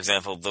first game, for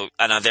example,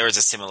 and there is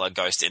a similar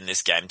ghost in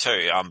this game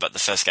too, but the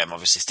first game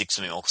obviously sticks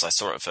with me more because I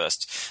saw it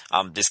first.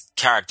 This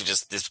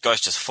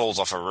ghost just falls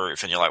off a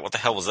roof and you're like, what the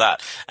hell was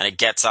that? And it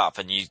gets up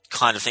and you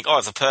kind of think, oh,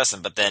 it's a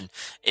person, but then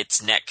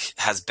its neck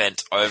has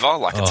bent over,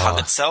 like it's hung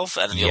itself,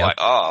 and then you're like,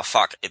 oh,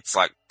 fuck, it's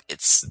like,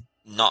 it's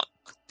not,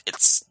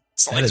 it's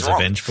something's wrong.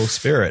 That is a vengeful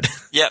spirit.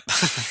 Yep,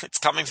 it's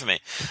coming for me.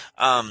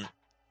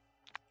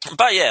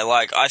 But yeah,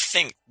 like, I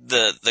think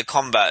the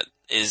combat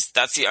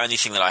that's the only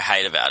thing that I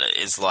hate about it,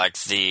 is like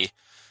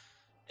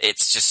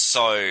it's just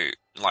so,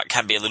 like,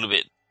 can be a little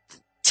bit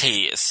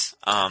tedious.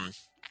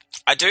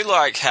 I do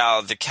like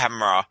how the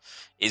camera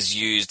is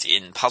used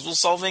in puzzle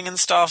solving and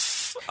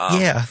stuff.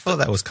 Yeah, I thought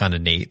that was kind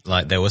of neat.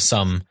 Like, there was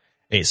some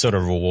it sort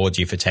of rewards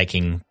you for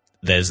taking.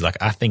 There's like,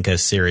 I think, a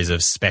series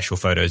of special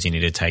photos you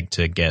need to take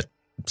to get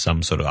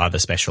some sort of either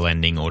special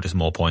ending or just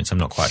more points. I'm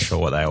not quite sure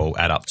what they all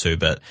add up to,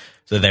 but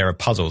so there are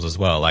puzzles as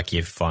well. Like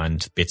you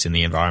find bits in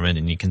the environment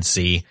and you can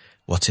see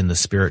what's in the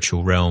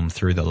spiritual realm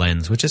through the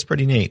lens, which is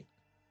pretty neat.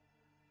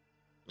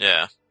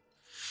 Yeah.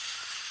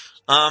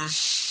 I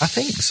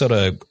think sort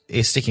of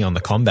sticking on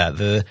the combat,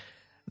 the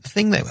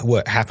thing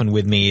that happened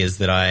with me is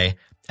that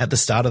at the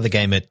start of the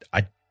game,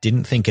 I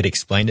didn't think it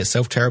explained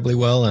itself terribly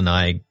well, and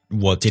I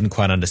didn't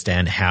quite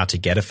understand how to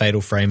get a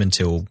fatal frame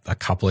until a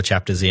couple of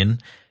chapters in.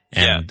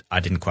 And I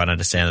didn't quite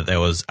understand that there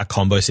was a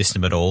combo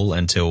system at all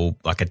until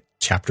like a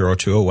chapter or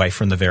two away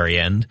from the very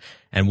end.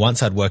 And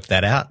once I'd worked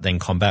that out, then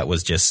combat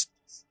was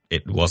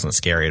it wasn't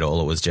scary at all.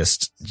 It was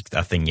just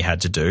a thing you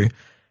had to do.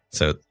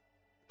 So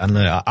I don't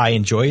know. I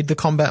enjoyed the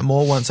combat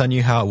more once I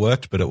knew how it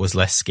worked, but it was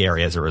less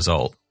scary as a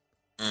result.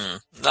 No,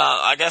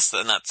 I guess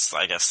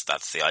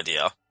that's the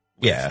idea.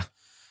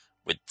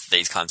 With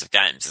these kinds of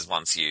games is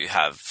once you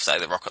have, say,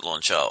 the rocket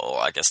launcher, or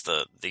I guess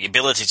the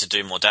ability to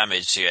do more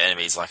damage to your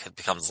enemies, like it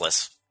becomes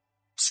less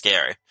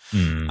scary.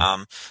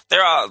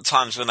 There are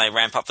times when they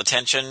ramp up the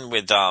tension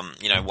with,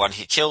 one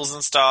hit kills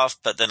and stuff,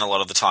 but then a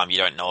lot of the time you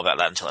don't know about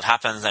that until it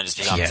happens, and it just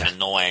becomes an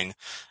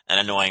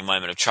annoying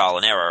moment of trial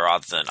and error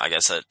rather than, I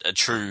guess, a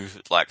true,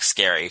 like,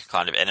 scary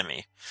kind of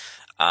enemy.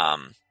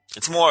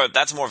 That's more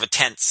of a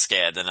tense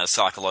scare than a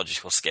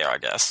psychological scare, I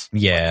guess.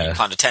 Yeah. Like you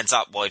kind of tense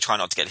up while you try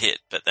not to get hit,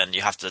 but then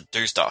you have to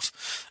do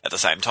stuff at the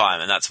same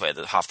time, and that's where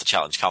half the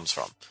challenge comes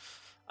from.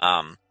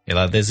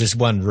 Like there's this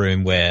one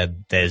room where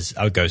there's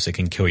a ghost that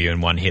can kill you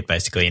in one hit,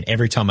 basically, and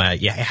every time I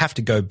have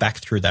to go back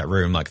through that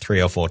room like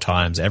 3 or 4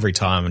 times. Every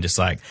time I'm just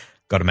like,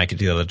 got to make it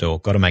to the other door,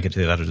 got to make it to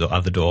the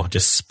other door,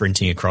 just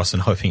sprinting across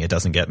and hoping it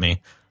doesn't get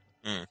me.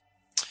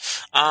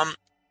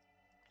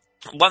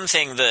 One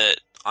thing that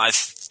I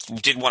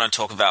did want to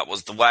talk about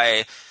was the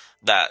way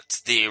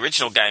that the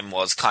original game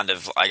was kind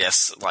of, I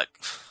guess, like,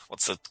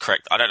 what's the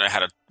correct, I don't know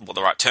what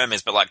the right term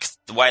is, but like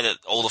the way that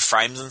all the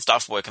frames and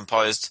stuff were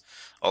composed,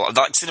 or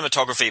like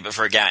cinematography, but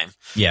for a game.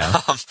 Yeah.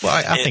 Well,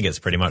 I think it's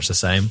pretty much the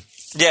same.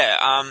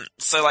 Yeah.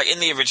 So like in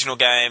the original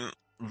game,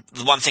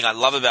 the one thing I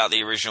love about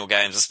the original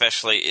games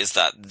especially is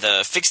that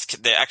they're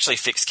actually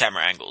fixed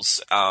camera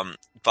angles.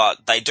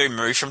 But they do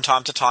move from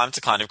time to time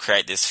to kind of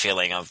create this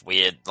feeling of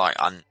weird, like,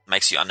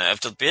 makes you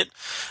unnerved a bit.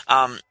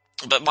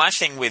 But my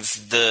thing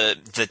with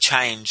the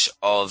change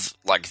of,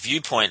 like,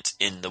 viewpoint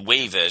in the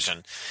Wii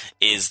version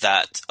is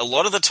that a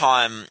lot of the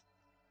time,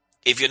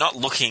 if you're not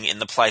looking in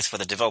the place where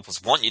the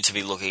developers want you to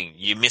be looking,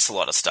 you miss a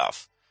lot of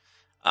stuff.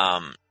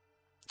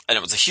 And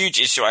it was a huge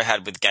issue I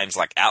had with games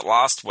like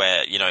Outlast,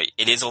 where,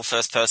 it is all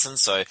first person,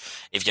 so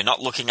if you're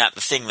not looking at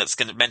the thing that's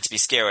meant to be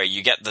scary,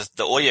 you get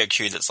the audio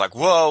cue that's like,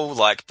 whoa,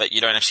 like, but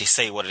you don't actually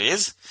see what it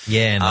is.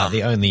 Yeah, no,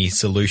 the only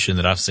solution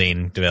that I've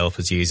seen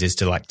developers use is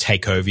to, like,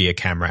 take over your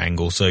camera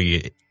angle so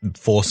you're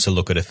forced to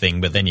look at a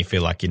thing, but then you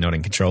feel like you're not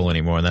in control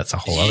anymore, and that's a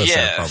whole other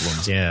set of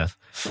problems, yeah.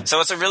 So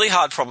it's a really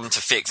hard problem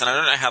to fix, and I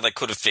don't know how they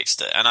could have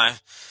fixed it, and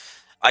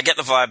I get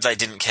the vibe they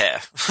didn't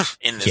care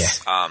in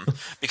this,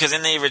 because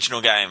in the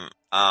original game,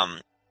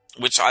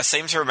 which I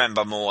seem to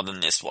remember more than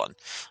this one,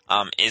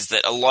 is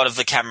that a lot of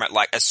the camera,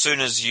 like, as soon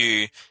as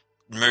you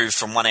move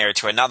from one area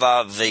to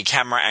another, the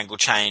camera angle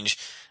change,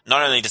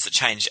 not only does it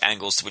change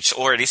angles, which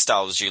already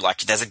startles you, like,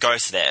 there's a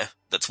ghost there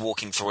that's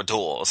walking through a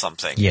door or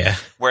something. Yeah.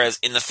 Whereas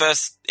in the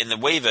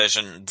Wii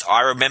version,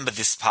 I remember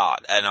this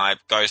part, and I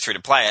go through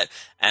to play it,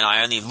 and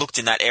I only looked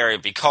in that area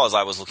because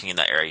I was looking in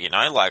that area,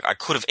 Like, I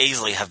could have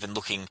easily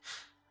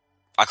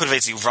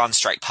run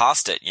straight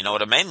past it, you know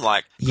what I mean?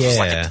 Like,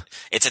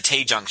 it's a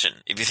T-junction.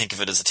 If you think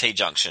of it as a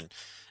T-junction,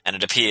 and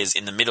it appears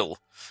in the middle,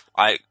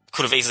 I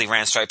could have easily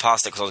ran straight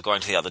past it because I was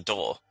going to the other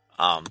door.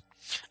 And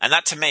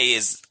that to me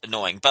is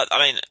annoying. But, I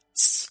mean,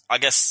 I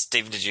guess,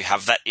 Stephen, did you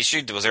have that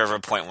issue? Was there ever a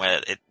point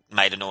where it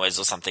made a noise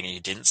or something and you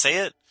didn't see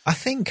it? I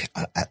think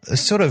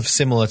sort of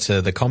similar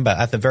to the combat.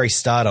 At the very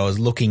start, I was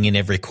looking in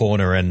every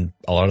corner, and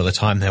a lot of the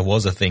time there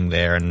was a thing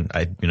there, and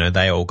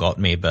they all got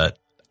me, but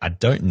I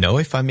don't know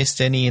if I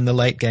missed any in the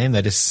late game.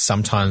 They just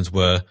sometimes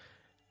were,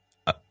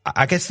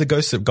 I guess the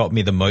ghosts that got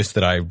me the most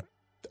that I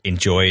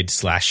enjoyed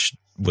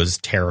 / was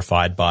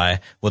terrified by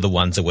were the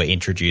ones that were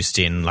introduced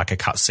in like a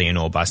cutscene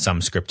or by some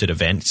scripted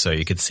event, so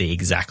you could see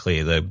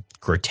exactly the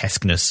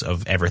grotesqueness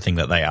of everything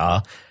that they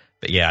are.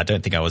 But yeah, I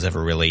don't think I was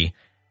ever really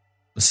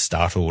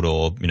startled,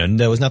 or,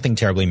 there was nothing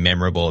terribly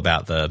memorable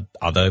about the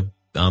other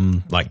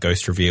like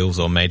ghost reveals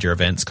or major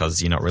events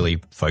because you're not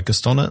really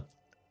focused on it.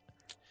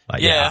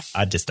 Like,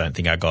 I just don't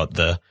think I got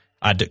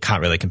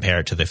can't really compare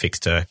it to the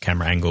fixed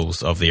camera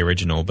angles of the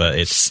original, but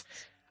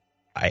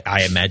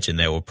I imagine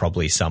there were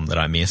probably some that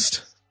I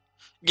missed.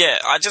 Yeah,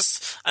 and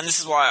this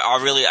is why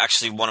I really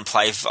actually want to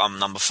play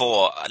number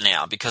 4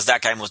 now, because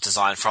that game was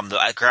designed from the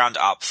ground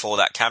up for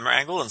that camera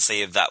angle and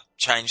see if that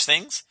changed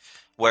things.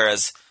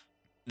 Whereas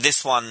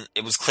this one,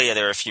 it was clear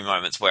there were a few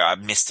moments where I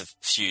missed a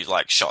few,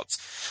 like, shots.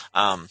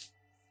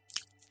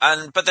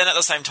 But then at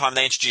the same time,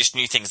 they introduced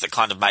new things that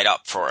kind of made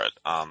up for it,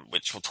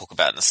 which we'll talk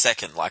about in a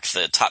second, like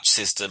the touch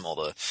system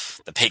or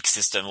the peak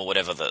system or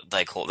whatever that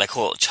they call it. They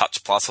call it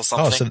Touch Plus or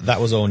something. Oh, so that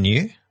was all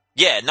new?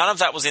 Yeah, none of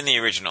that was in the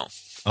original.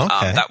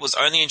 Okay. That was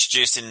only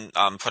introduced in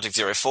Project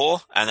Zero 4,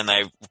 and then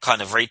they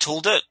kind of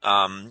retooled it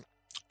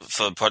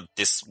for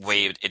this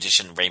Wii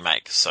Edition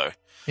remake. So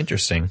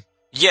interesting.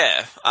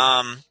 Yeah,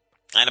 and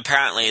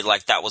apparently,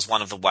 like, that was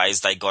one of the ways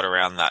they got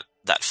around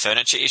that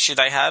furniture issue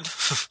they had.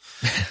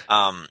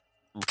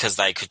 Because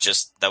they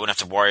wouldn't have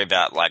to worry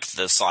about, like,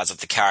 the size of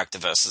the character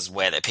versus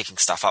where they're picking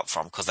stuff up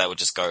from, because they would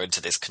just go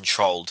into this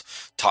controlled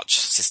touch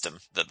system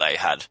that they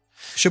had.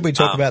 Should we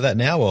talk about that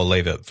now or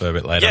leave it for a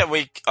bit later? Yeah,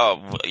 we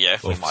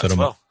might as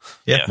well.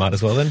 Yeah, might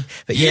as well then.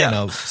 But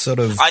no, sort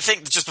of. I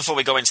think just before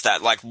we go into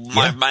that, like,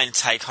 my main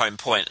take-home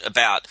point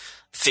about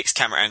fixed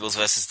camera angles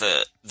versus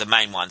the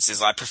main ones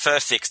is I prefer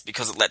fixed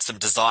because it lets them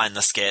design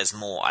the scares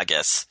more, I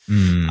guess.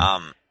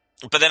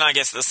 But then I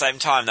guess at the same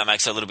time, that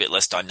makes it a little bit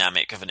less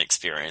dynamic of an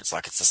experience.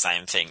 Like, it's the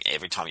same thing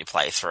every time you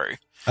play through.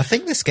 I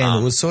think this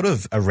game was sort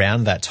of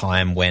around that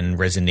time when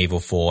Resident Evil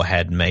 4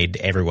 had made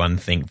everyone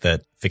think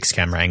that fixed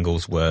camera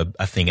angles were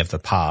a thing of the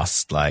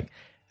past. Like,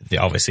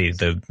 obviously,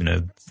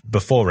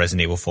 before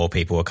Resident Evil 4,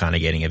 people were kind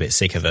of getting a bit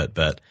sick of it,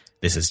 but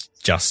this is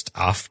just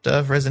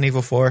after Resident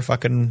Evil 4, if I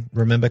can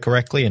remember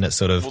correctly, and it's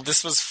sort of... Well,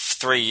 this was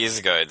 3 years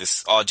ago. Do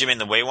you mean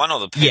the Wii one or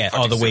the... Yeah,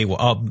 the Wii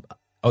one.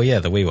 Oh, yeah,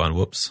 the Wii one.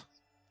 Whoops.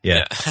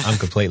 Yeah, I'm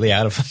completely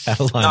out of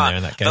line there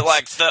in that case. But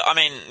like,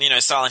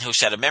 Silent Hill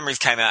Shattered Memories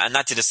came out, and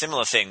that did a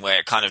similar thing where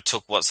it kind of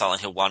took what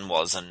Silent Hill 1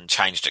 was and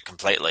changed it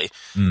completely.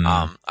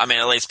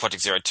 At least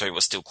Project Zero 2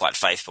 was still quite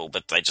faithful,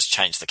 but they just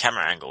changed the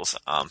camera angles.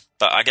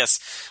 But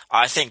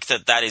I think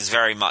that is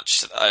very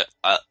much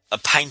a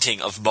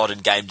painting of modern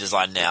game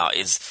design now.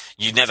 Is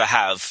you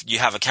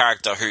have a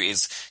character who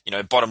is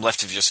bottom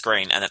left of your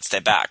screen and it's their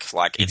back.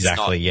 Like, it's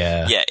exactly,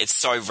 yeah, it's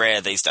so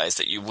rare these days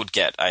that you would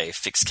get a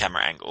fixed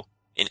camera angle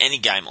in any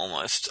game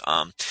almost.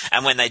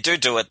 And when they do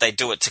it, they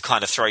do it to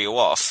kind of throw you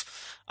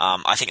off.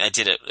 I think they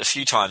did it a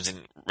few times in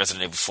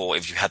Resident Evil 4.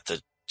 If you had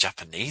the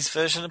Japanese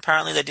version,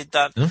 apparently they did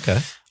that. Okay.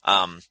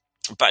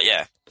 But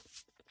yeah,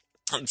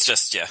 it's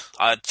just,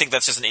 I think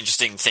that's just an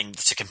interesting thing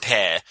to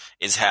compare,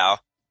 is how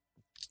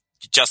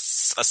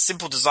just a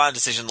simple design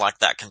decision like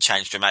that can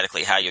change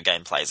dramatically how your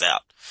game plays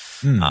out.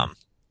 And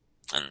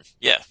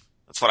yeah,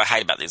 that's what I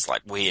hate about these,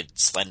 like, weird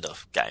Slender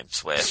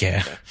games where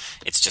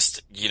it's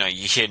just, you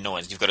hear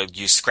noise, you've got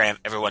to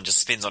everyone just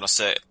spins on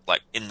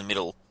like in the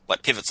middle,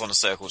 like pivots on a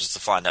circle just to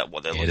find out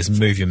what they're looking just for.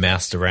 Move your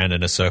mouse around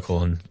in a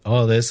circle and,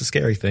 there's the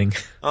scary thing.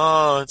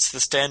 Oh, it's the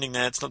standing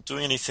there, it's not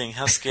doing anything,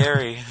 how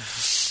scary.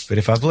 But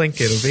if I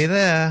blink, it'll be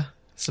there.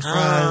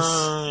 Surprise.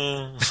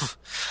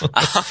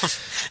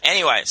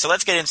 Anyway, so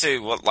let's get into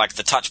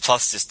the Touch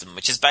Plus system,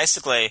 which is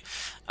basically,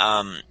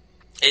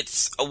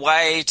 it's a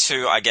way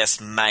to, I guess,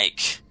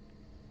 make...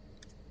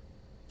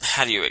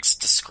 How do you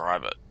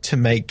describe it? To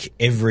make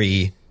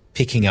every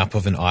picking up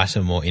of an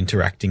item or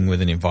interacting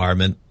with an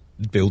environment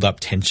build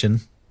up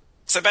tension.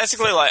 So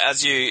basically, like,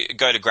 as you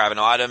go to grab an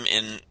item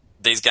in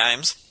these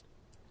games,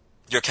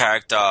 your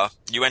character,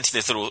 you enter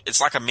this little... It's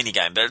like a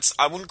mini-game, but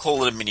I wouldn't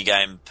call it a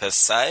mini-game per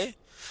se.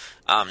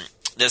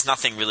 There's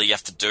nothing really you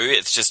have to do.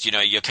 It's just,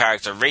 your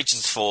character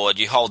reaches forward,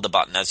 you hold the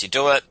button as you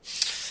do it,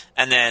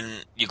 and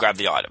then you grab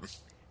the item.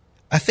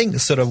 I think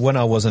sort of when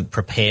I wasn't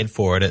prepared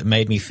for it, it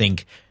made me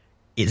think...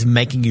 It's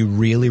making you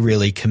really,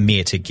 really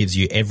commit. It gives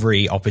you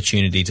every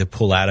opportunity to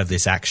pull out of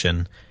this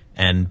action.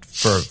 And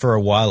for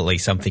a while, at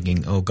least, I'm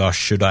thinking, oh gosh,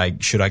 should I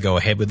go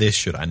ahead with this?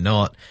 Should I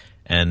not?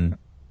 And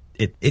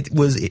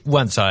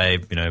once I,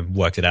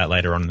 worked it out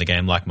later on in the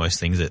game, like most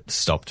things, it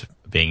stopped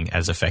being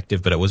as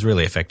effective, but it was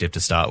really effective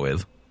to start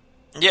with.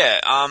 Yeah.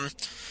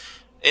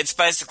 It's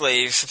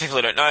basically, for people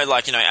who don't know,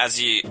 like,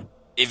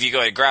 if you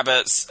go to grab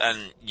it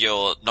and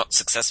you're not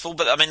successful,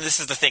 but I mean, this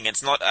is the thing.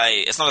 It's not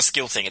a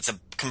skill thing. It's a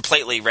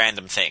completely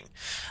random thing.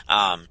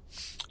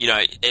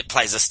 It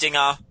plays a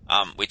stinger,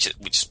 which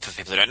for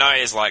people who don't know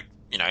is like,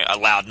 a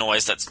loud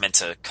noise that's meant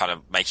to kind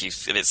of make you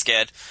a bit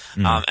scared,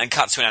 and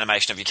cuts to an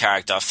animation of your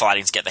character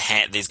fighting to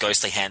get these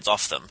ghostly hands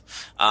off them.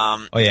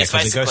 Because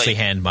the ghostly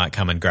hand might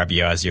come and grab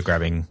you as you're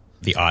grabbing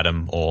the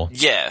item or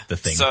the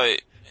thing. So,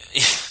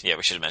 yeah,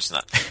 we should have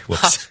mentioned that.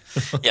 Whoops.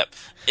 Yep.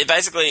 It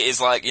basically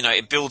is like,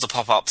 it builds a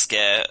pop-up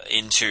scare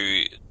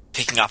into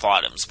picking up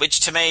items, which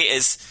to me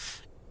is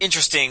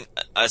interesting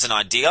as an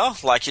idea.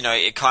 Like,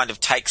 it kind of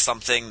takes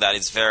something that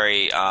is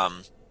very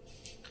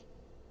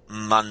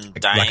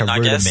mundane, like a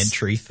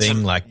rudimentary guess,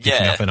 thing, like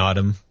picking up an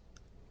item.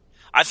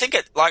 I think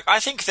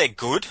they're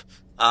good,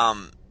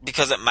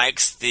 because it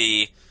makes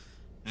the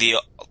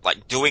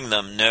doing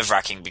them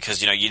nerve-wracking,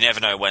 because, you never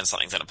know when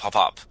something's going to pop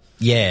up.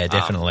 Yeah,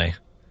 definitely.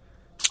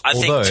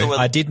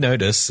 I did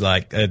notice,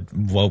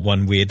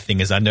 one weird thing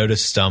is I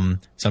noticed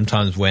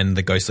sometimes when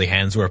the ghostly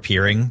hands were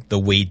appearing, the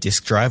Wii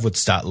disc drive would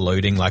start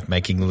loading, like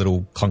making a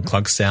little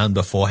clunk-clunk sound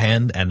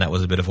beforehand, and that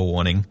was a bit of a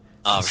warning.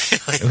 Oh,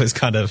 really? It was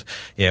kind of,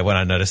 when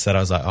I noticed that, I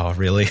was like, oh,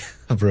 really?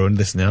 I've ruined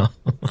this now.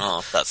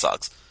 Oh, that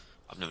sucks.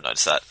 I've never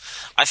noticed that.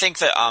 I think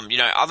that,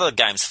 other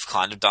games have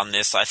kind of done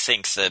this. I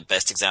think the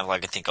best example I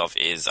can think of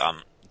is,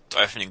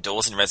 opening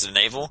doors in Resident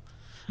Evil.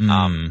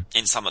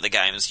 In some of the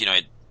games,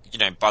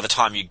 by the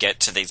time you get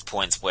to these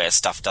points where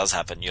stuff does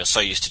happen, you're so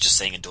used to just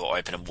seeing a door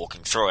open and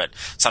walking through it.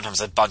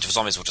 Sometimes a bunch of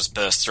zombies will just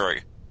burst through,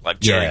 like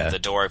during the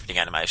door opening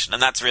animation.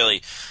 And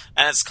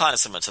it's kind of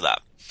similar to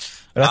that.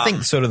 But I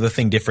think sort of the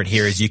thing different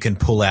here is you can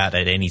pull out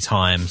at any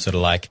time, sort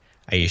of like,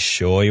 are you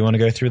sure you want to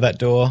go through that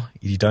door?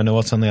 You don't know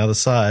what's on the other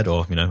side.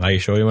 Or, are you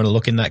sure you want to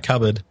look in that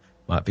cupboard?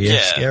 Might be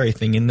a scary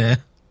thing in there.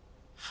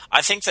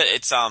 I think that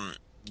it's,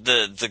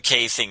 the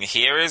key thing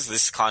here is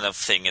this kind of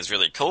thing is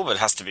really cool, but it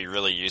has to be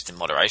really used in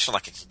moderation.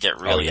 Like, it can get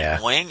really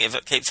annoying if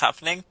it keeps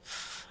happening.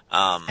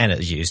 And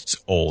it's used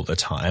all the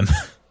time.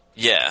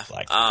 Yeah.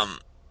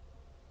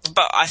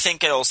 But I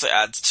think it also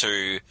adds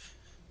to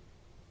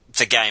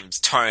the game's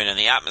tone and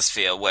the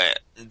atmosphere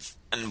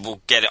and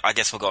we'll get it, I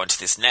guess we'll go into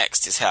this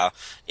next, is how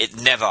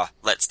it never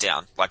lets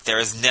down. Like, there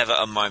is never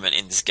a moment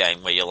in this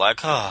game where you're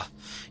like, whereas...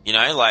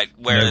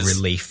 No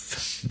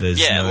relief. There's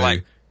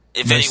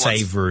no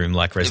save room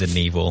like Resident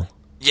Evil.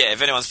 Yeah,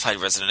 if anyone's played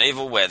Resident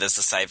Evil, where there's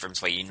the save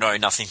rooms where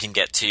nothing can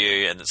get to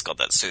you and it's got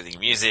that soothing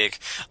music,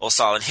 or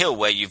Silent Hill,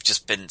 where you've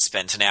just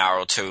spent an hour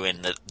or two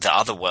in the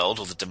other world,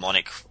 or the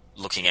demonic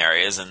looking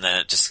areas, and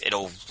then it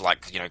all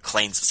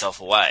cleans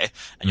itself away,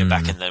 and you're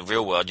back in the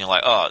real world, and you're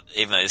like, oh,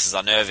 even though this is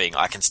unnerving,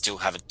 I can still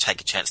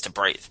take a chance to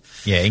breathe.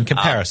 Yeah, in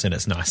comparison,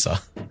 it's nicer.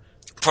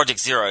 Project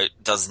Zero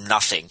does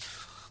nothing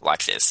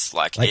like this.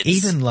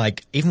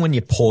 Even when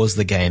you pause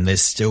the game,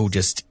 there's still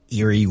just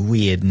eerie,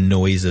 weird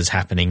noises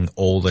happening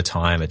all the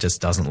time. It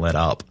just doesn't let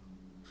up.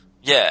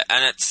 Yeah,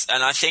 and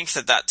I think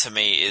that to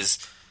me is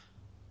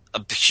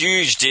a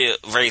huge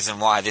reason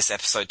why this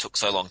episode took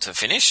so long to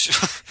finish.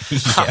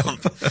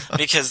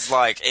 Because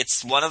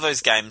it's one of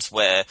those games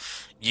where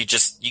you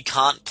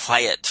can't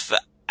play it for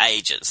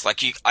ages. I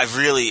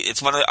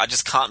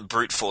just can't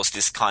brute force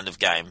this kind of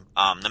game.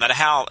 No matter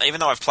how,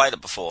 even though I've played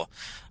it before,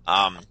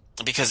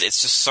 because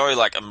it's just so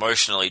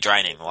emotionally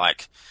draining.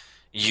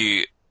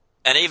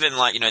 And even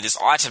this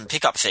item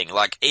pickup thing,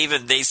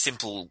 even these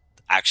simple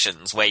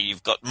actions where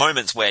you've got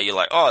moments where you're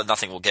like, oh,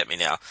 nothing will get me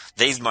now.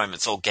 These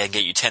moments all can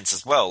get you tense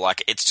as well.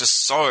 It's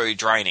just so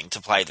draining to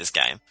play this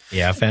game.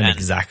 Yeah, I found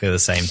exactly the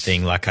same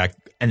thing.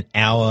 An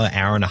hour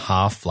and a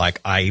half,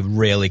 I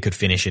rarely could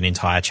finish an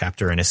entire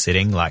chapter in a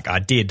sitting. I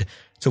did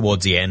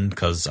towards the end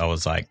because I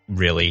was like,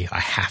 really, I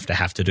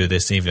have to do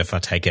this. Even if I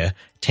take a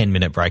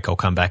 10-minute break, I'll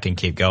come back and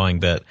keep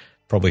going. But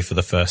probably for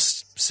the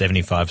first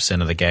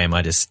 75% of the game,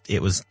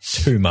 it was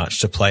too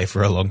much to play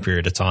for a long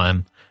period of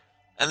time.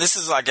 And this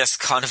is, I guess,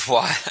 kind of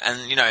why,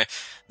 and,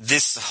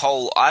 this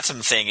whole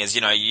item thing is,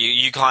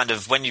 you kind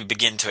of, when you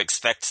begin to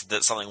expect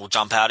that something will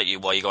jump out at you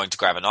while you're going to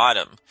grab an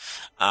item,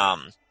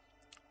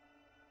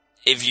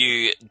 if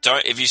you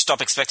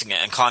stop expecting it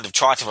and kind of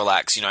try to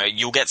relax,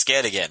 you'll get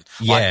scared again.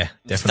 Yeah,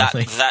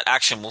 definitely. That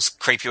action will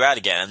creep you out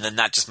again, and then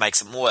that just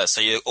makes it worse.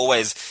 So you're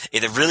always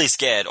either really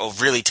scared or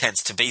really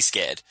tense to be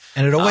scared.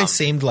 And it always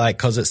seemed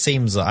because it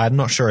seems, I'm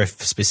not sure if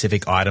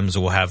specific items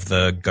will have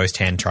the ghost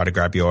hand try to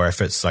grab you, or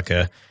if it's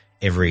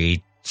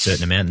every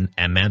certain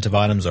amount of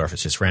items, or if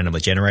it's just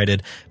randomly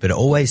generated. But it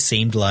always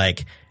seemed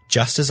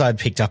just as I'd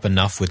picked up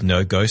enough with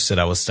no ghosts that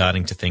I was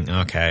starting to think,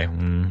 okay,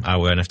 I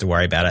won't have to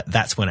worry about it.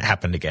 That's when it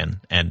happened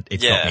again, and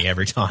it got me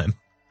every time.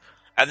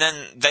 And then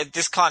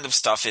this kind of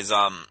stuff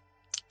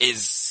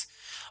is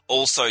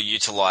also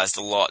utilized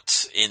a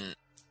lot in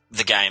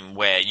the game,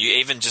 where you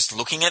even just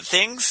looking at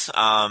things.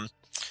 How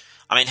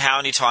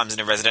many times in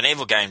a Resident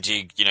Evil game do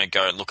you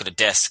go and look at a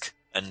desk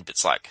and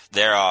it's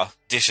there are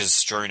dishes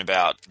strewn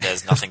about,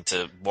 there's nothing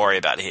to worry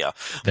about here.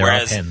 There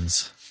are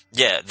pens.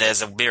 Yeah,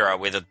 there's a mirror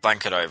with a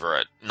blanket over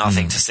it,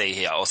 nothing to see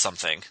here or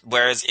something.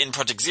 Whereas in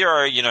Project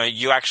Zero,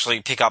 you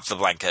actually pick up the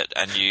blanket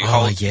and you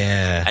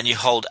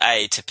hold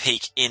A to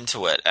peek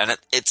into it. And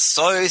it's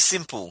so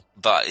simple,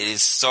 but it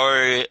is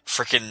so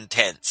freaking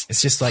tense.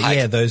 It's just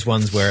those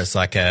ones where it's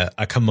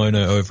a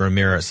kimono over a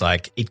mirror. It's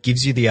it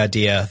gives you the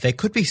idea there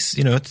could be,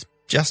 it's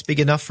just big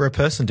enough for a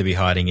person to be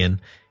hiding in.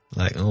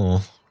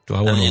 Do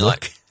I want to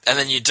look? And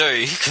then you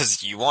do,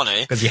 because you want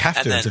to. Because you have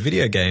to, it's a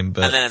video game.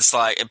 But... And then it's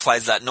it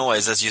plays that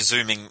noise as you're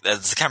zooming,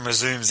 as the camera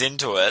zooms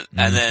into it,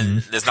 and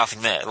then there's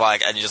nothing there.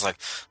 And you're just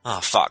oh,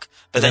 fuck.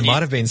 But then there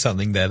might have been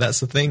something there, that's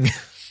the thing.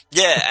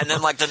 Yeah, and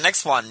then the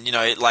next one,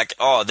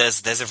 oh,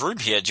 there's a room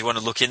here, do you want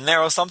to look in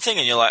there or something?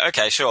 And you're like,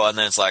 okay, sure, and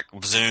then it's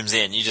zooms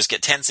in, you just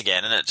get tense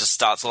again, and it just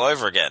starts all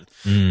over again.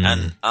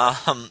 And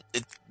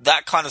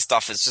that kind of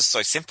stuff is just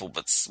so simple,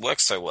 but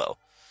works so well.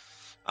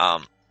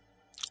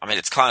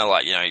 It's kind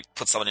of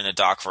put someone in a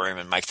dark room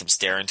and make them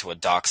stare into a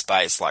dark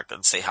space,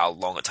 and see how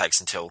long it takes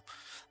until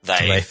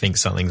they think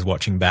something's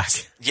watching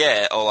back.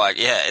 Yeah, or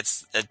it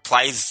just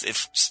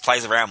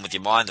plays around with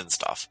your mind and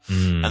stuff.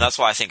 And that's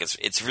why I think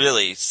it's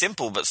really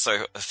simple but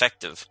so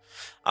effective.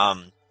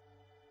 And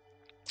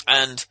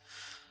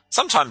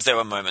sometimes there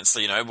were moments,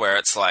 where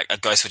it's a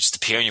ghost would just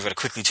appear and you've got to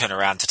quickly turn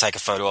around to take a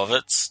photo of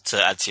it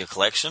to add to your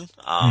collection.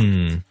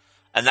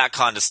 And that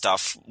kind of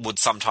stuff would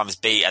sometimes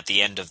be at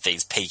the end of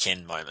these peek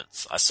in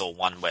moments. I saw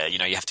one where,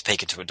 you have to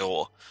peek into a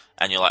door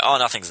and you're like, oh,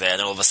 nothing's there. And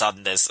then all of a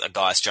sudden there's a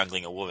guy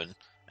strangling a woman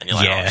and you're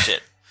like, oh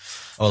shit.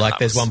 Or like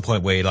there's one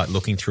point where you're like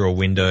looking through a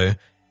window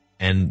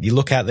and you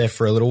look out there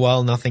for a little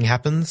while, nothing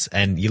happens.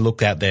 And you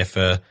look out there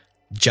for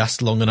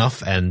just long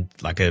enough and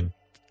like a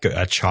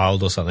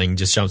child or something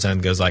just jumps out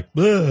and goes like,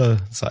 ugh.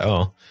 It's like,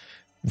 oh,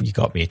 you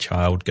got me,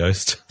 child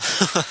ghost.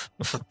 But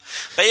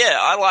yeah,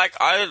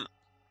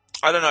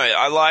 I don't know.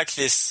 I like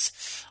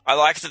this. I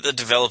like that the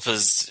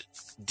developers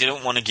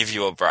didn't want to give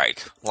you a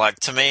break. Like,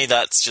 to me,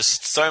 that's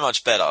just so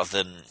much better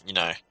than,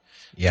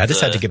 Yeah, I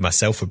just had to give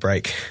myself a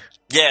break.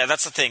 Yeah,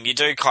 that's the thing. You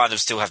do kind of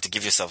still have to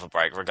give yourself a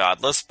break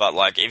regardless. But,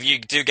 like, if you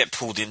do get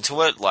pulled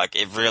into it, like,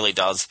 it really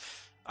does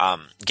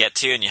get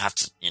to you and you have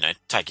to,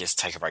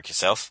 take a break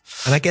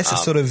yourself. And I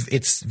guess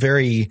it's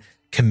very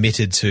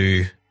committed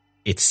to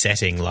its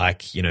setting.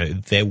 Like,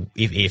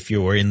 if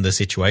you were in the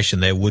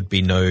situation, there would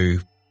be no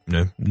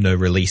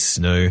release,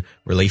 no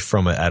relief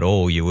from it at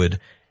all. You would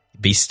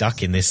be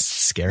stuck in this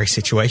scary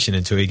situation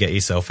until you get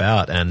yourself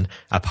out. And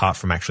apart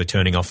from actually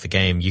turning off the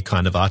game, you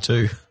kind of are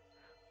too.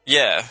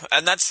 Yeah,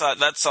 and that's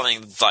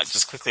something, like,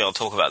 just quickly I'll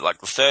talk about, like,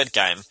 the third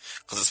game,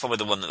 because it's probably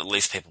the one that the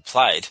least people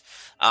played.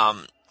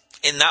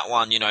 In that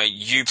one,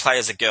 you play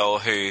as a girl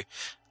who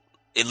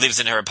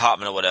lives in her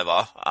apartment or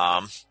whatever,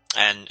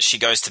 and she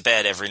goes to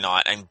bed every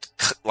night and,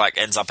 like,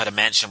 ends up at a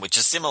mansion, which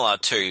is similar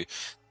to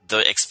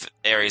the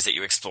areas that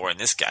you explore in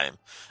this game.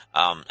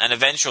 And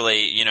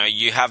eventually,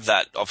 you have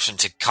that option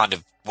to kind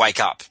of wake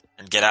up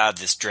and get out of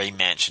this dream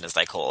mansion, as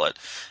they call it.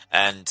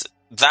 And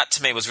that,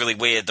 to me, was really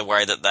weird, the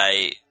way that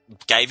they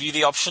gave you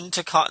the option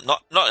to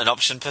not an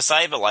option per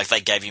se, but like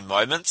they gave you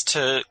moments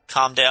to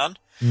calm down.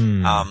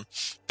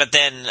 But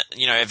then,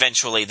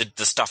 eventually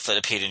the stuff that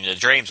appeared in your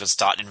dreams would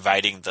start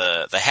invading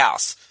the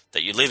house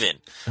that you live in.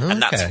 Okay.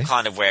 And that's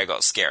kind of where it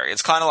got scary.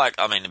 It's kind of like,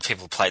 if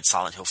people played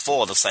Silent Hill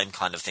 4, the same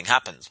kind of thing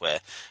happens where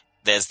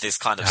there's this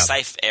kind of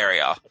safe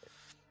area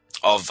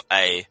of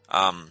a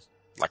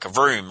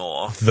room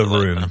or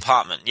an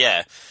apartment.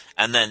 Yeah.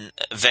 And then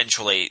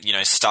eventually,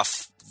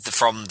 stuff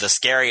from the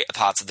scary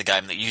parts of the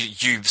game that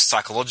you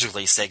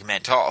psychologically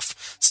segment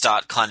off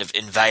start kind of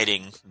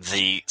invading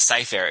the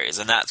safe areas,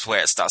 and that's where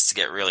it starts to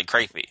get really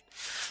creepy.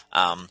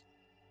 And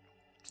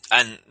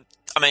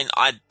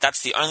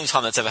that's the only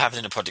time that's ever happened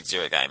in a Project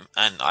Zero game,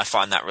 and I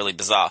find that really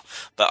bizarre.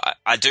 But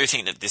I do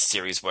think that this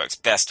series works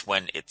best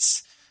when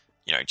it's,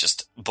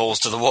 just balls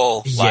to the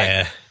wall.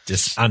 Yeah,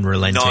 just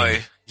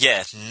unrelenting.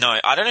 No,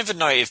 I don't even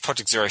know if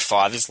Project Zero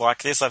 5 is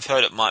like this. I've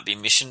heard it might be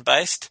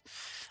mission-based.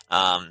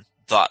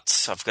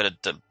 But I've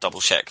got to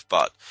double check.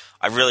 But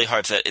I really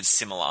hope that it's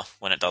similar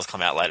when it does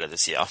come out later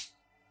this year.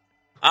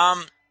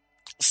 Moving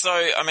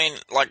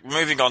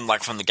on,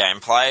 from the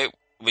gameplay,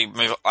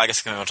 I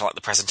guess we can move on to,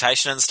 the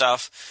presentation and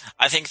stuff.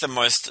 I think the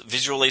most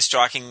visually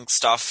striking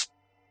stuff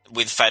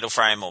with Fatal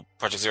Frame or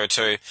Project Zero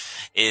 2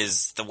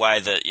 is the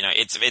way that,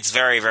 it's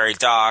very, very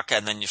dark,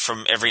 and then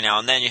from every now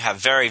and then you have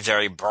very,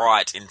 very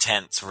bright,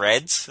 intense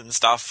reds and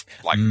stuff,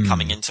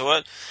 coming into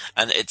it.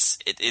 And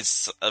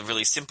it's a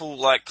really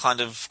simple,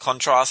 kind of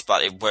contrast,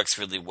 but it works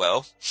really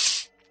well.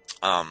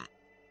 And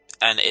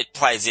it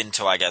plays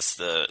into, I guess,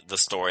 the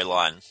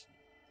storyline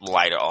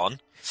later on.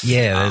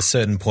 Yeah, there's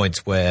certain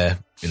points where,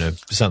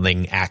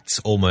 something acts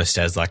almost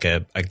as like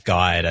a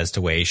guide as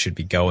to where you should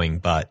be going,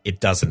 but it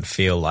doesn't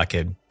feel like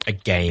a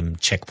game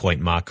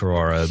checkpoint marker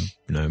or a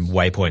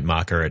waypoint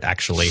marker. It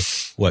actually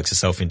works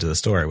itself into the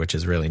story, which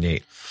is really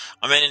neat.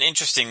 An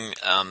interesting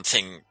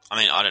thing.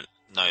 I don't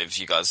know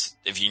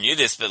if you knew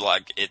this, but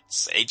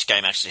each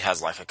game actually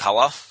has a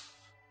color.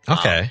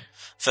 Okay.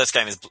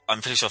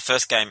 I'm pretty sure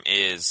first game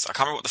is, I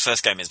can't remember what the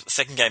first game is, but the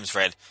second game is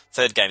red,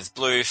 third game is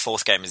blue,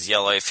 fourth game is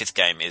yellow, fifth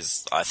game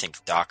is, I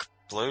think, dark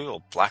blue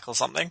or black or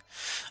something.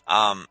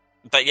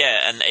 But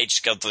yeah, and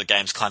each of the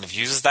games kind of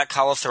uses that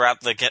color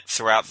throughout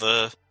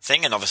the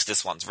thing, and obviously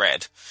this one's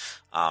red.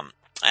 And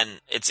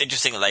it's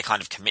interesting that they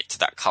kind of commit to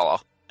that color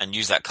and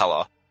use that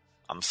color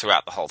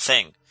throughout the whole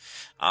thing.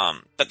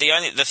 But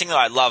the thing that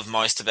I love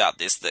most about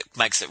this that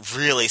makes it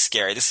really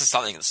scary, this is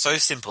something that's so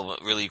simple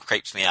but really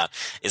creeps me out,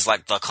 is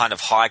the kind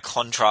of high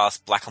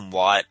contrast black and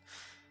white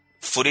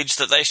footage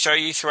that they show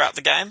you throughout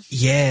the game.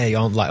 Yeah,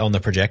 on the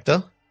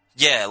projector.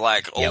 Yeah,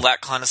 all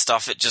that kind of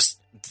stuff. It just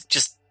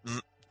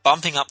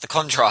bumping up the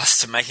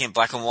contrast and making it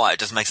black and white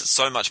just makes it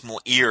so much more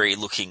eerie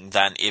looking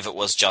than if it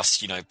was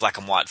just, black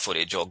and white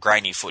footage or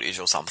grainy footage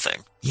or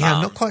something. Yeah,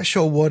 I'm not quite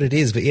sure what it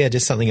is, but yeah,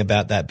 just something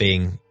about that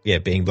being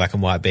black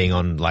and white, being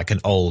on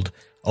an old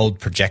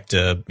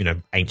projector,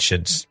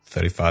 ancient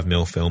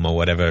 35mm film or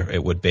whatever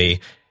it would be.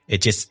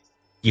 It just,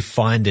 you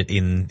find it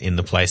in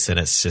the place and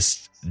it's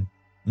just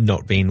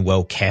not been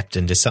well kept,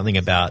 and just something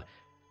about,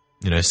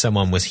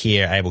 someone was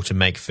here able to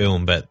make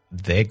film, but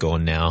they're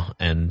gone now,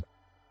 and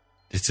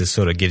it just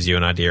sort of gives you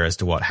an idea as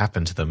to what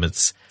happened to them.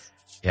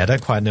 I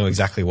don't quite know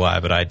exactly why,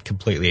 but I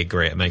completely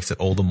agree. It makes it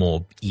all the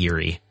more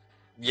eerie.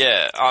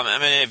 Yeah,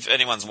 if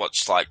anyone's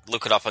watched,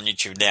 look it up on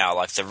YouTube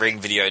now, the Ring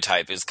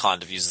videotape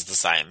kind of uses the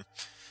same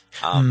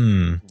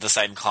The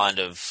same kind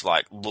of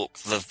like look.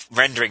 The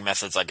rendering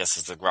methods, I guess,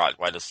 is the right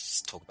way to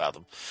talk about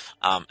them.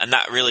 And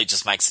that really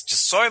just makes it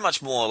just so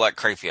much more like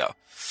creepier.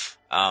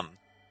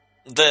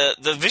 The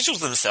visuals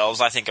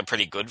themselves, I think, are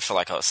pretty good for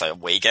like, say, a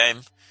Wii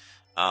game.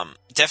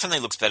 Definitely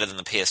looks better than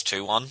the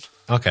PS2 one.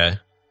 Okay.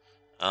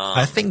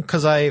 I think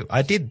because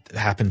I did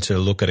happen to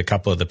look at a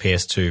couple of the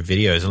PS2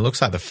 videos, and it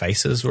looks like the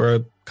faces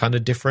were kind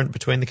of different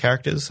between the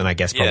characters, and I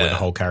guess probably the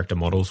whole character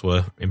models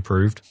were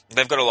improved.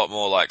 They've got a lot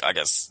more, like, I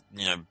guess,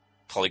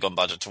 polygon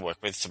budget to work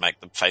with to make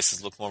the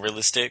faces look more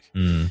realistic.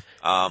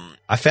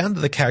 I found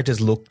that the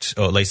characters looked,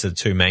 or at least the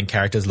two main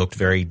characters looked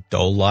very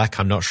doll-like.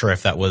 I'm not sure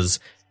if that was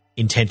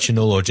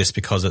intentional or just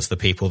because it's the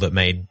people that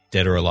made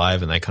Dead or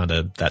Alive and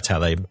that's how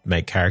they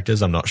make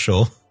characters. I'm not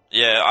sure.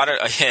 Yeah,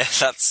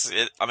 that's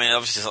it. I mean,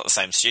 obviously it's not the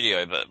same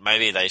studio, but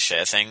maybe they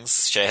share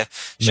things, share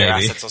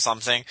assets or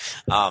something.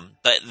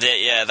 But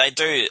they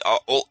do,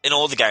 in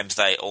all the games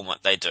they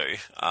do.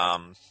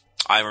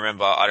 I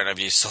remember, I don't know if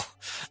you saw,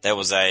 there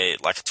was a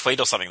tweet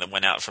or something that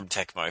went out from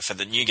Tecmo for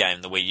the new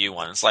game, the Wii U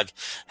one. It's like,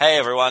 hey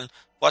everyone,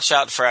 watch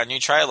out for our new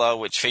trailer,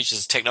 which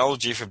features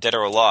technology from Dead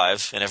or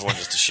Alive, and everyone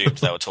just assumed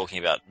they were talking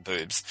about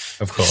boobs.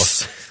 Of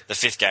course. The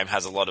fifth game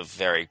has a lot of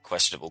very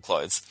questionable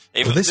clothes.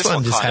 Even this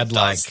one just had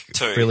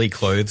frilly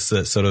clothes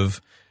that sort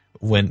of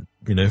went,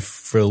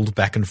 frilled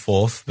back and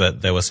forth,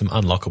 but there were some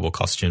unlockable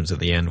costumes at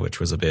the end, which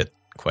was a bit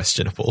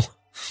questionable.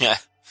 Yeah.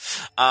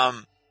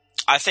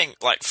 I think,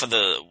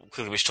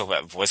 we should talk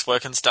about voice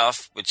work and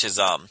stuff, which is,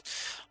 I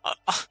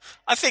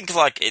think,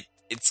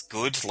 it's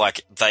good.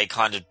 Like, they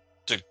kind of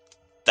do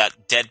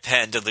that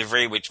deadpan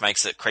delivery, which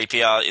makes it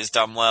creepier, is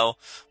done well.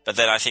 But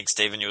then I think,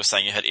 Stephen, you were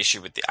saying you had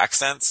issue with the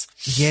accents.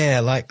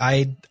 Yeah,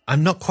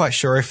 I'm not quite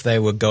sure if they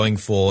were going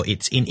for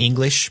it's in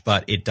English,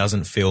 but it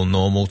doesn't feel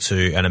normal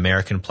to an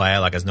American player.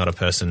 Like, it's not a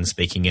person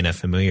speaking in a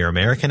familiar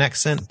American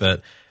accent,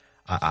 but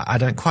I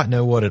don't quite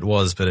know what it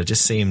was, but it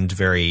just seemed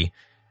very...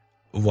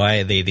 Why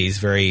are these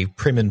very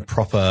prim and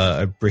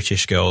proper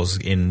British girls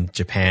in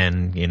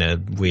Japan in a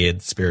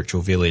weird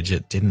spiritual village?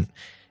 It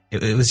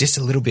was just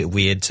a little bit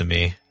weird to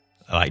me,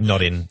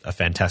 not in a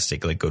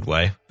fantastically good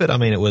way. But I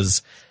mean, it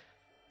was,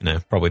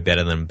 probably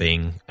better than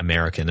being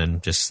American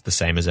and just the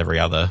same as every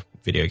other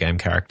video game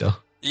character.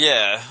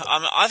 Yeah,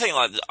 I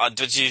think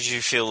did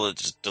you feel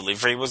the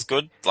delivery was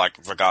good,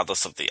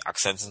 regardless of the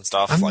accents and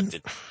stuff?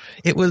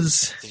 It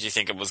was. Did you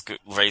think it was good,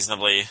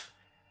 reasonably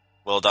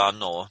well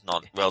done, or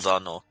not well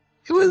done, or?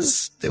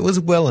 It was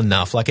well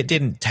enough. It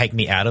didn't take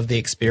me out of the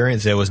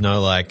experience. There was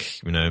no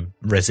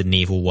Resident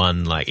Evil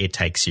 1, it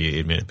takes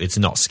you, it's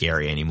not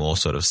scary anymore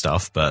sort of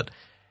stuff, but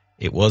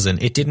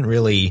it didn't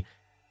really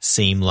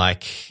seem I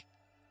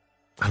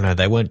don't know,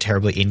 they weren't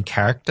terribly in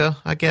character,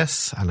 I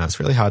guess. I don't know, it's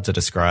really hard to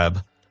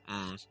describe.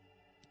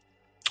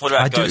 What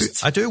about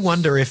Ghosts? I do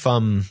wonder if,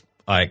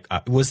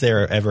 was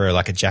there ever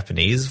a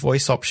Japanese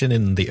voice option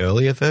in the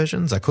earlier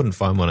versions? I couldn't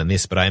find one in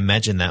this, but I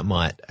imagine that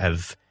might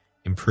have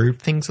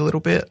improved things a little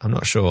bit. I'm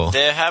not sure.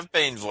 There have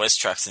been voice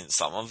tracks in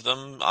some of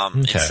them.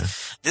 Okay.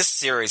 This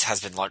series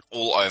has been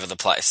all over the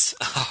place.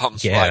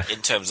 Yeah. In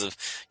terms of,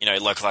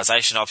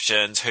 localization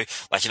options. When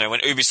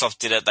Ubisoft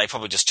did it, they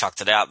probably just chucked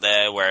it out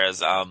there.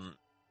 Whereas,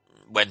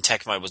 when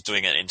Tecmo was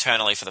doing it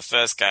internally for the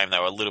first game, they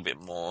were a little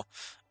bit more,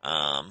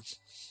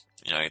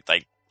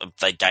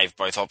 they gave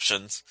both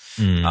options.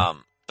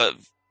 But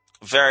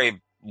very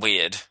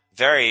weird.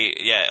 Very,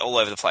 all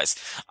over the place.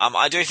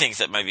 I do think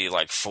that maybe,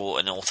 for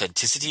an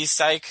authenticity's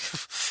sake,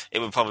 it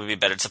would probably be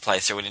better to play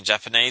through it in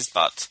Japanese,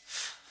 but,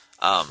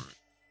 I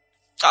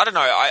don't know,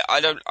 I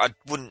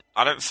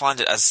don't find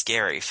it as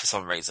scary for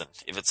some reason,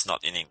 if it's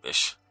not in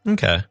English.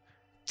 Okay.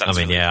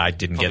 I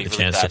didn't get the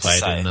chance to play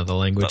it in another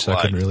language, so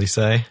I couldn't really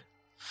say.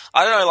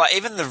 I don't know,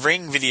 even the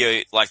Ring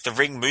video, the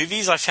Ring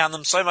movies, I found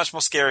them so much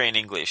more scary in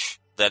English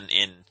than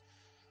in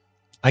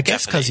I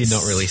guess because you're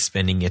not really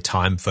spending your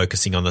time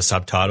focusing on the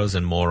subtitles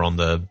and more on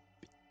the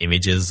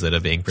images that are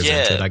being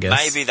presented, I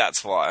guess. Maybe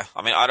that's why.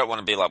 I mean, I don't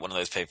want to be one of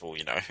those people,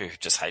 who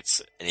just hates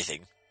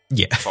anything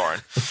foreign.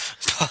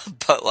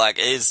 But,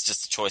 it is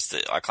just a choice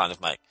that I kind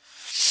of make.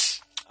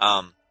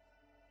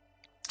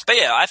 But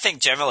yeah, I think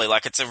generally,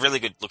 it's a really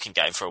good looking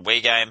game for a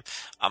Wii game.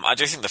 I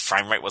do think the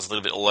frame rate was a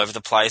little bit all over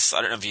the place.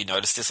 I don't know if you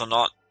noticed this or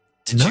not.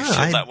 Did you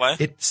feel that way?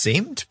 It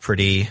seemed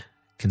pretty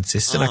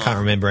consistent. I can't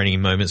remember any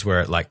moments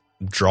where it,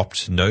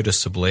 dropped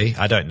noticeably.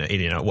 I don't know,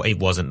 it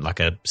wasn't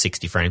a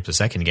 60 frames per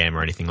second game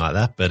or anything like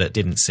that, but it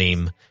didn't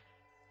seem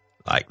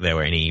like there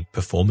were any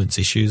performance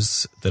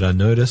issues that I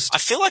noticed. I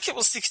feel like it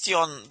was 60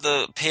 on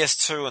the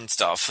PS2 and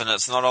stuff, and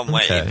it's not on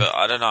Wii, but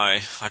I don't know.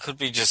 I could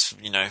be just,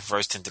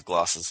 rose-tinted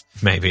glasses.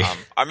 Maybe. I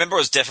remember it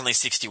was definitely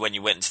 60 when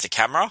you went into the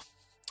camera,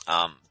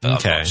 but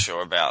I'm not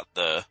sure about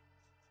the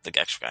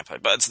actual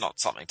gameplay, but it's not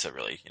something to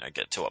really,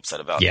 get too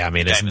upset about. Yeah, I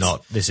mean,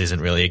 this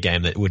isn't really a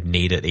game that would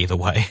need it either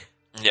way.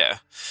 Yeah.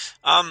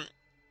 I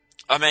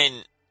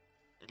mean,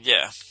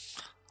 yeah.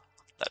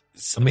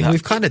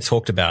 We've kind of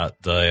talked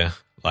about the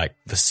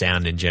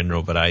sound in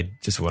general, but I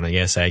just want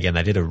to say again,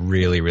 they did a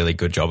really, really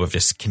good job of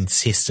just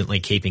consistently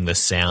keeping the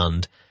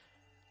sound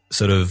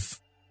sort of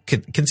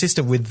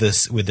consistent with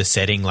this, with the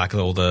setting, like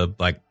all the,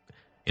 like,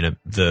 you know,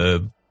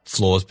 the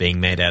floors being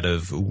made out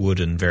of wood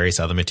and various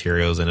other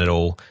materials, and it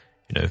all,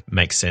 you know,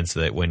 makes sense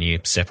that when you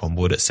step on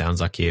wood, it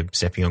sounds like you're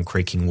stepping on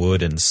creaking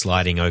wood, and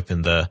sliding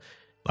open the,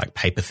 like,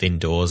 paper thin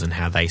doors and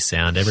how they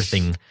sound.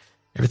 Everything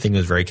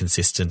was very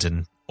consistent,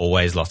 and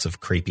always lots of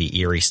creepy,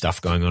 eerie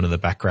stuff going on in the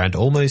background.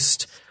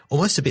 Almost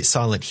a bit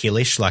Silent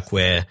Hill-ish, like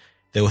where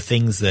there were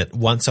things that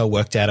once I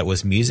worked out it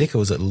was music, it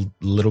was a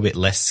little bit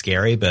less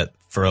scary, but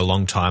for a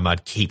long time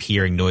I'd keep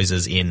hearing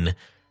noises in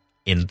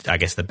I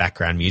guess the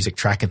background music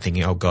track and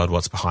thinking, oh God,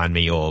 what's behind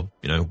me? Or,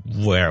 you know,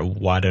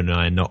 why don't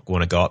I not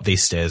want to go up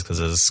these stairs because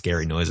there's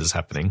scary noises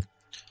happening?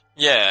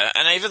 Yeah,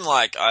 and even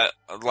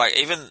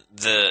even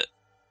the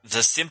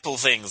simple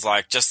things,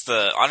 like just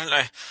I don't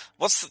know,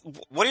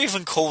 what do you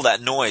even call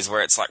that noise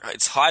where it's like,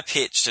 it's high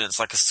pitched and it's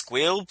like a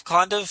squeal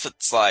kind of,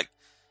 it's like,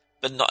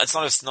 but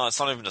it's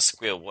not even a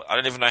squeal. I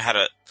don't even know how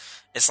to,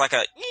 it's like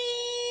a,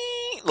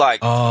 like,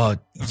 oh,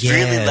 yeah,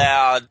 really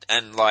loud,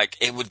 and like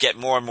it would get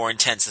more and more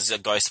intense as a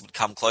ghost would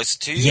come closer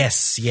to you.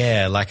 Yes,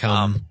 yeah, like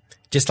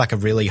just like a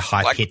really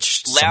high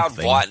pitched, like loud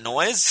something. White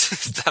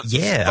noise.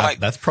 Yeah, like,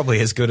 that's probably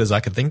as good as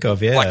I could think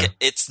of. Yeah, like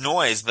it's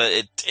noise,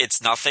 but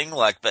it's nothing.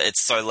 Like, but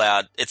it's so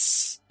loud.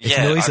 It's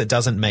noise that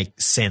doesn't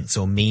make sense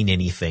or mean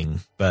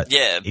anything, but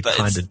it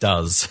kind of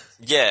does.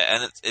 Yeah,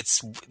 and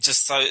it's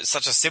just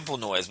such a simple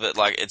noise, but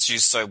like it's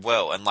used so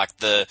well, and like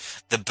the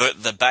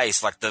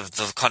bass, like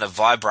the kind of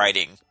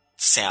vibrating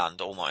sound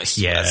almost.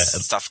 Yeah,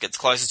 as stuff gets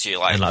closer to you,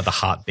 like, and like the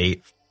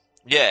heartbeat.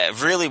 Yeah,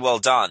 really well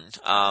done.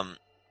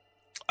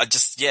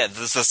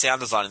 The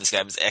sound design in this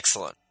game is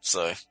excellent.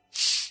 So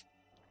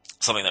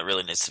something that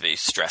really needs to be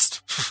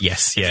stressed.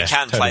 Yes, if yeah. you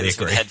can totally play this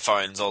agree. with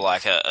headphones or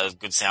like a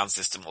good sound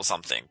system or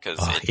something. Cause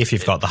if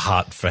you've got the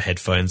heart for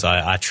headphones,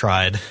 I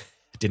tried.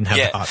 Didn't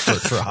have the heart for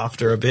it for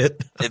after a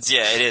bit. It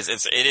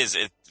is.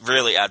 It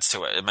really adds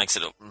to it. It makes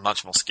it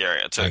much more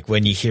scarier too. Like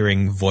when you're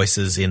hearing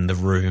voices in the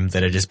room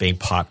that are just being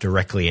piped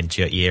directly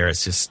into your ear,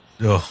 it's just,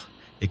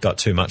 it got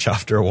too much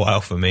after a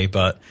while for me.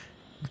 But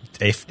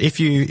if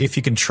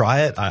you can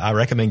try it, I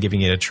recommend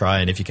giving it a try,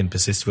 and if you can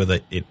persist with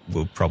it, it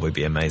will probably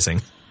be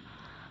amazing.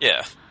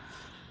 Yeah.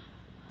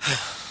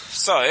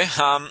 So,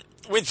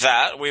 with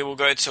that, we will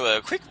go to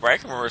a quick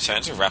break and we'll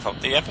return to wrap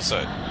up the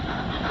episode.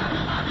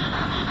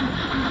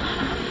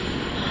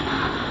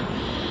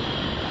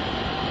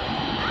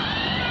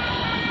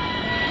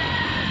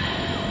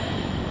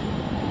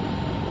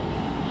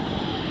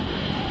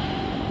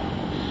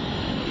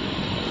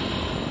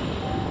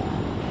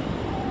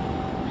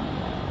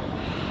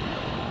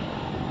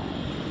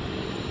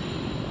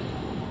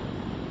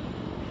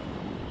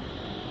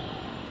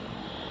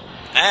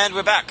 And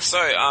we're back.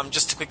 So,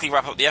 just to quickly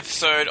wrap up the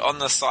episode on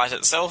the site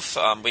itself,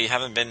 we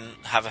haven't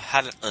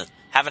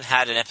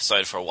had an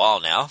episode for a while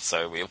now,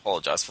 so we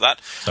apologise for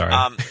that. Sorry.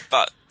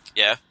 But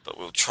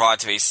we'll try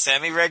to be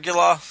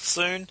semi-regular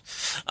soon.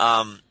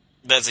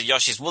 There's a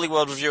Yoshi's Woolly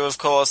World review, of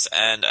course,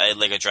 and a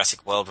Lego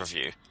Jurassic World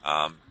review.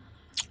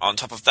 On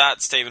top of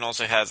that, Stephen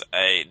also has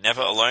a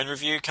Never Alone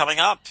review coming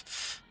up.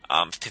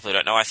 For people who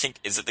don't know, I think,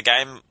 is it the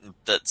game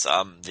that's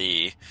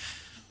the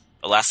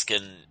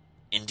Alaskan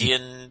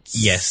Indians?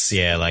 Yes,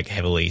 yeah, like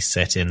heavily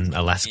set in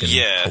Alaskan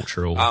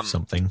culture or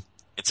something.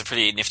 It's a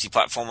pretty nifty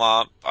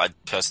platformer. I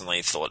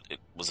personally thought it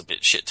was a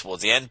bit shit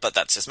towards the end, but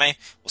that's just me.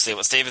 We'll see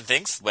what Stephen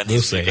thinks when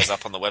this goes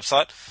up on the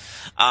website.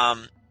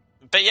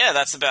 But yeah,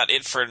 that's about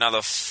it for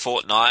another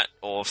fortnight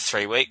or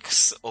 3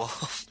 weeks or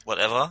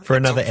whatever. For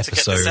another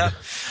episode. To get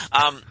this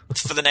out.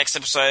 For the next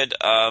episode,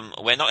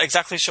 we're not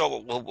exactly sure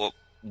what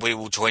we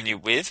will join you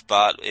with,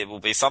 but it will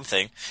be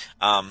something.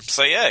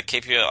 So yeah,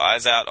 keep your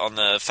eyes out on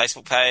the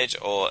Facebook page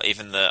or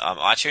even the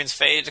iTunes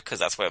feed, because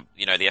that's where,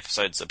 the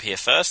episodes appear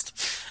first.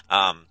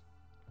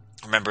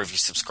 Remember, if you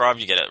subscribe,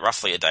 you get it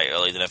roughly a day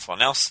earlier than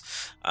everyone else.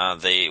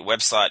 The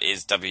website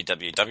is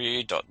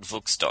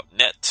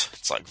www.vooks.net.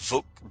 It's like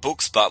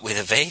books, but with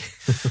a V.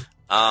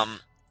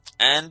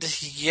 And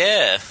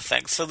yeah,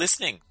 thanks for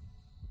listening.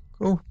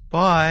 Cool.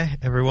 Bye,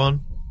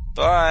 everyone.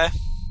 Bye.